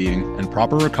physical well-being and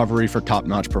proper recovery for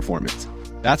top-notch performance.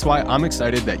 That's why I'm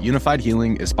excited that Unified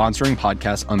Healing is sponsoring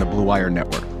podcasts on the Blue Wire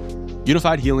Network.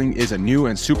 Unified Healing is a new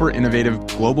and super innovative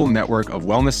global network of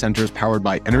wellness centers powered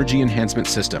by Energy Enhancement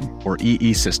System, or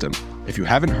EE System. If you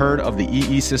haven't heard of the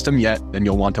EE System yet, then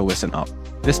you'll want to listen up.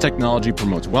 This technology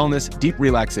promotes wellness, deep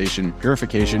relaxation,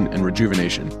 purification, and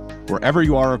rejuvenation. Wherever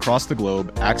you are across the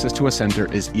globe, access to a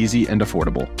center is easy and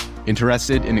affordable.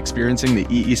 Interested in experiencing the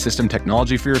EE System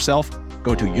technology for yourself?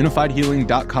 Go to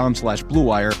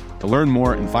unifiedhealing.com/bluewire to learn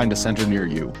more and find a center near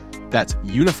you. That's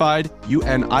unified,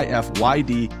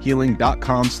 UNIFYD,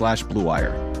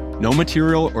 healing.com/bluewire. No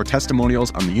material or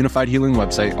testimonials on the Unified Healing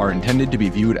website are intended to be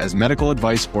viewed as medical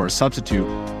advice or a substitute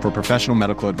for professional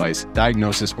medical advice,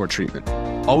 diagnosis, or treatment.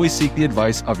 Always seek the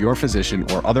advice of your physician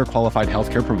or other qualified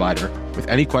healthcare provider with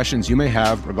any questions you may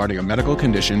have regarding a medical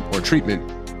condition or treatment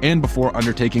and before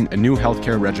undertaking a new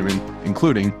healthcare regimen,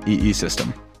 including EE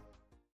System.